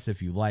of us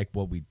if you like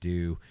what we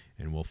do,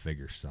 and we'll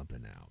figure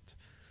something out.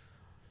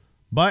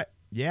 But,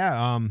 yeah,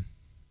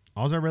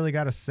 all I really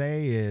got to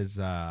say is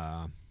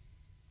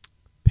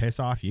piss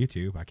off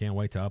YouTube. I can't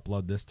wait to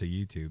upload this to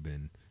YouTube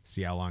and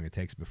see how long it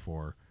takes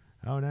before,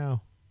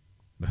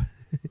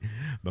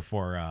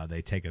 before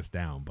they take us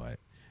down. But,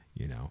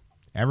 you know,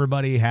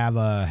 everybody have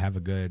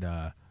a good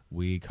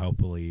week.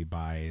 Hopefully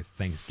by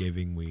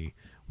Thanksgiving we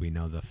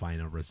know the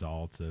final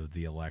results of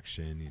the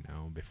election, you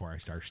know, before I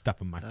start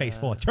stuffing my face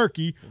full of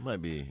turkey. It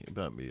might be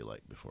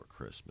like before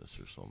Christmas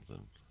or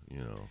something, you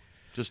know,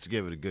 just to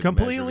give it a good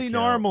completely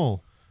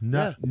normal.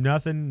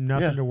 Nothing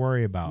Yeah. to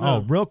worry about. No.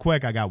 Oh, real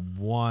quick, I got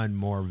one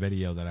more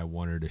video that I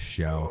wanted to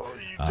show. Oh,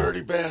 you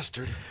dirty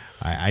bastard.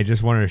 I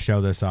just wanted to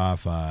show this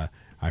off. I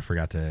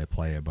forgot to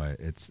play it, but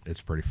it's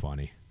pretty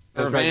funny.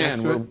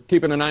 Van, we're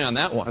keeping an eye on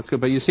that one. That's good.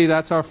 But you see,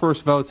 that's our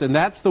first votes, and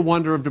that's the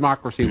wonder of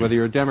democracy, whether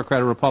you're a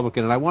Democrat or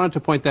Republican. And I wanted to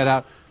point that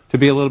out to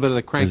be a little bit of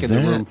the crank Is in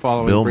the that room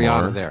following Bill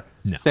Brianna Maher? there.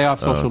 No. Stay off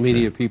social Oh, okay.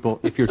 media, people.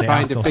 If you're Stay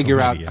trying off to social figure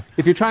out,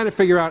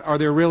 media. are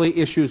there really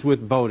issues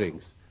with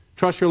votings?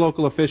 Trust your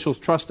local officials.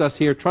 Trust us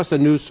here. Trust a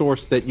news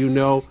source that you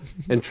know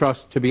and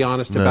trust to be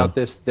honest No. about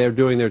this. They're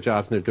doing their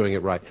jobs and they're doing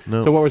it right.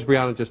 No. So what was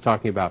Brianna just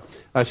talking about?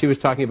 She was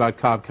talking about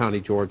Cobb County,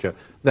 Georgia.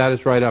 That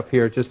is right up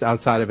here, just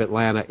outside of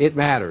Atlanta. It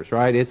matters,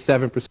 right? It's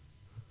 7%.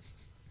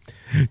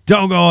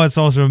 Don't go on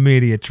social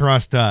media.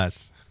 Trust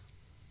us.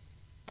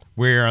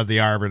 We are the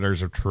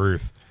arbiters of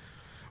truth.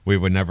 We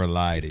would never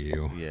lie to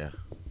you. Yeah.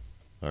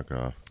 Fuck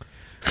off.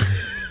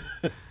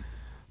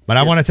 But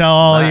I want to tell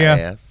all of you.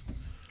 ass.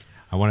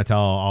 I want to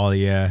tell all of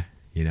you,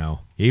 you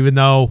know, even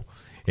though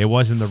it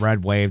wasn't the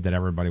red wave that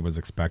everybody was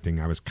expecting,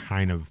 I was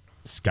kind of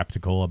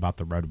skeptical about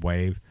the red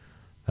wave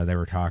that they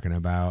were talking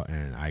about,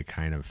 and I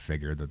kind of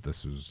figured that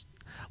this was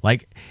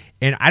like,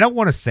 and I don't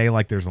want to say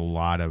like there's a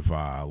lot of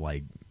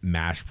like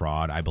mass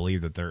fraud. I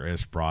believe that there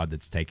is fraud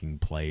that's taking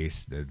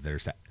place.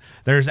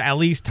 There's at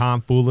least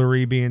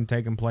tomfoolery being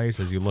taken place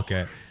as you look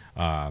at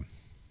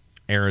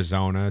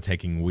Arizona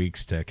taking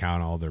weeks to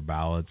count all their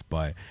ballots.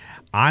 But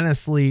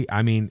honestly,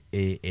 I mean,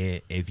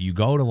 if you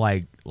go to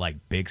like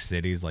big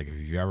cities, like if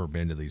you've ever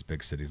been to these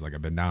big cities, like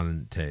I've been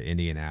down to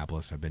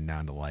Indianapolis, I've been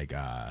down to like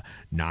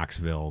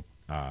Knoxville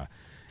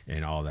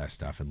and all that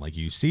stuff, and like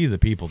you see the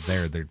people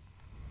there,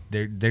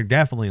 they're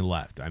definitely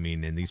left. I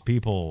mean, and these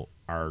people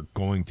are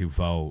going to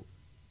vote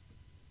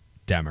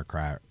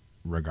Democrat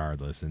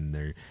regardless. And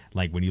they're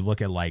like, when you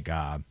look at like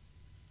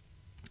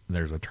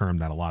there's a term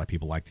that a lot of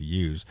people like to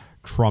use,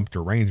 Trump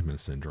derangement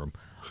syndrome.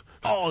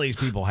 All these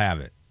people have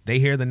it. They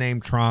hear the name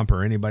Trump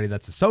or anybody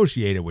that's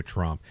associated with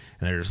Trump,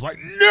 and they're just like,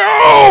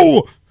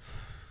 no!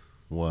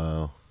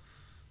 Wow.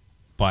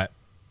 But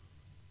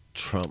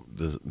Trump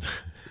does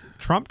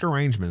Trump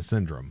derangement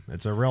syndrome.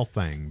 It's a real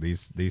thing.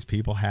 These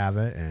people have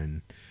it,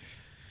 and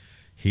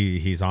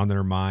he's on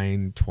their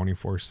mind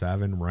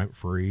 24/7, rent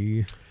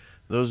free.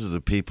 Those are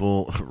the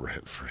people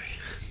rent free.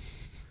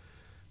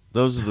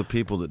 Those are the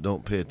people that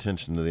don't pay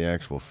attention to the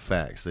actual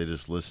facts. They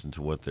just listen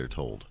to what they're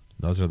told.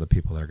 Those are the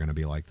people that are going to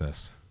be like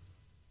this.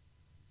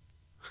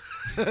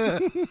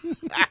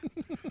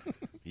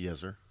 Yes,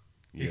 sir.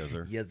 Yes,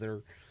 sir. Yes,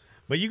 sir.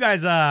 But you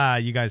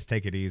guys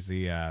take it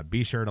easy.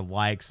 Be sure to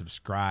like,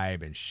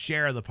 subscribe, and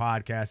share the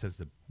podcast. That's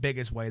the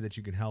biggest way that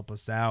you can help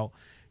us out.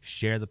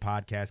 Share the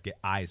podcast. Get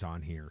eyes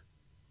on here.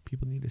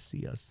 People need to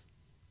see us.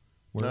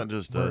 Not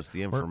just us,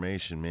 the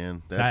information,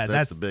 man.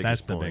 That's the biggest point.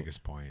 That's the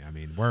biggest point. I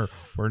mean, we're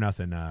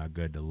nothing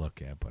good to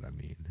look at, but I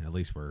mean, at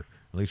least we're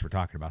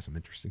talking about some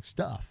interesting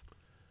stuff.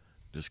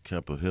 Just a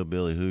couple of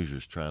hillbilly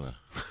Hoosiers trying to.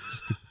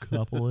 Just a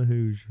couple of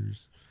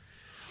Hoosiers.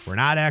 We're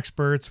not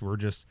experts. We're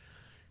just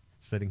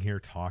sitting here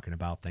talking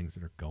about things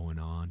that are going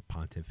on,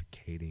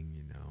 pontificating.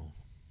 You know.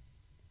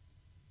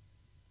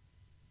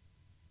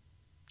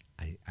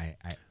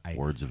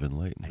 Words of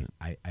enlightenment.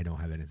 I don't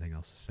have anything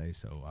else to say,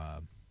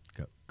 so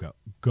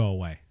go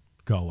away.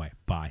 Go away.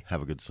 Bye.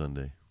 Have a good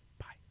Sunday.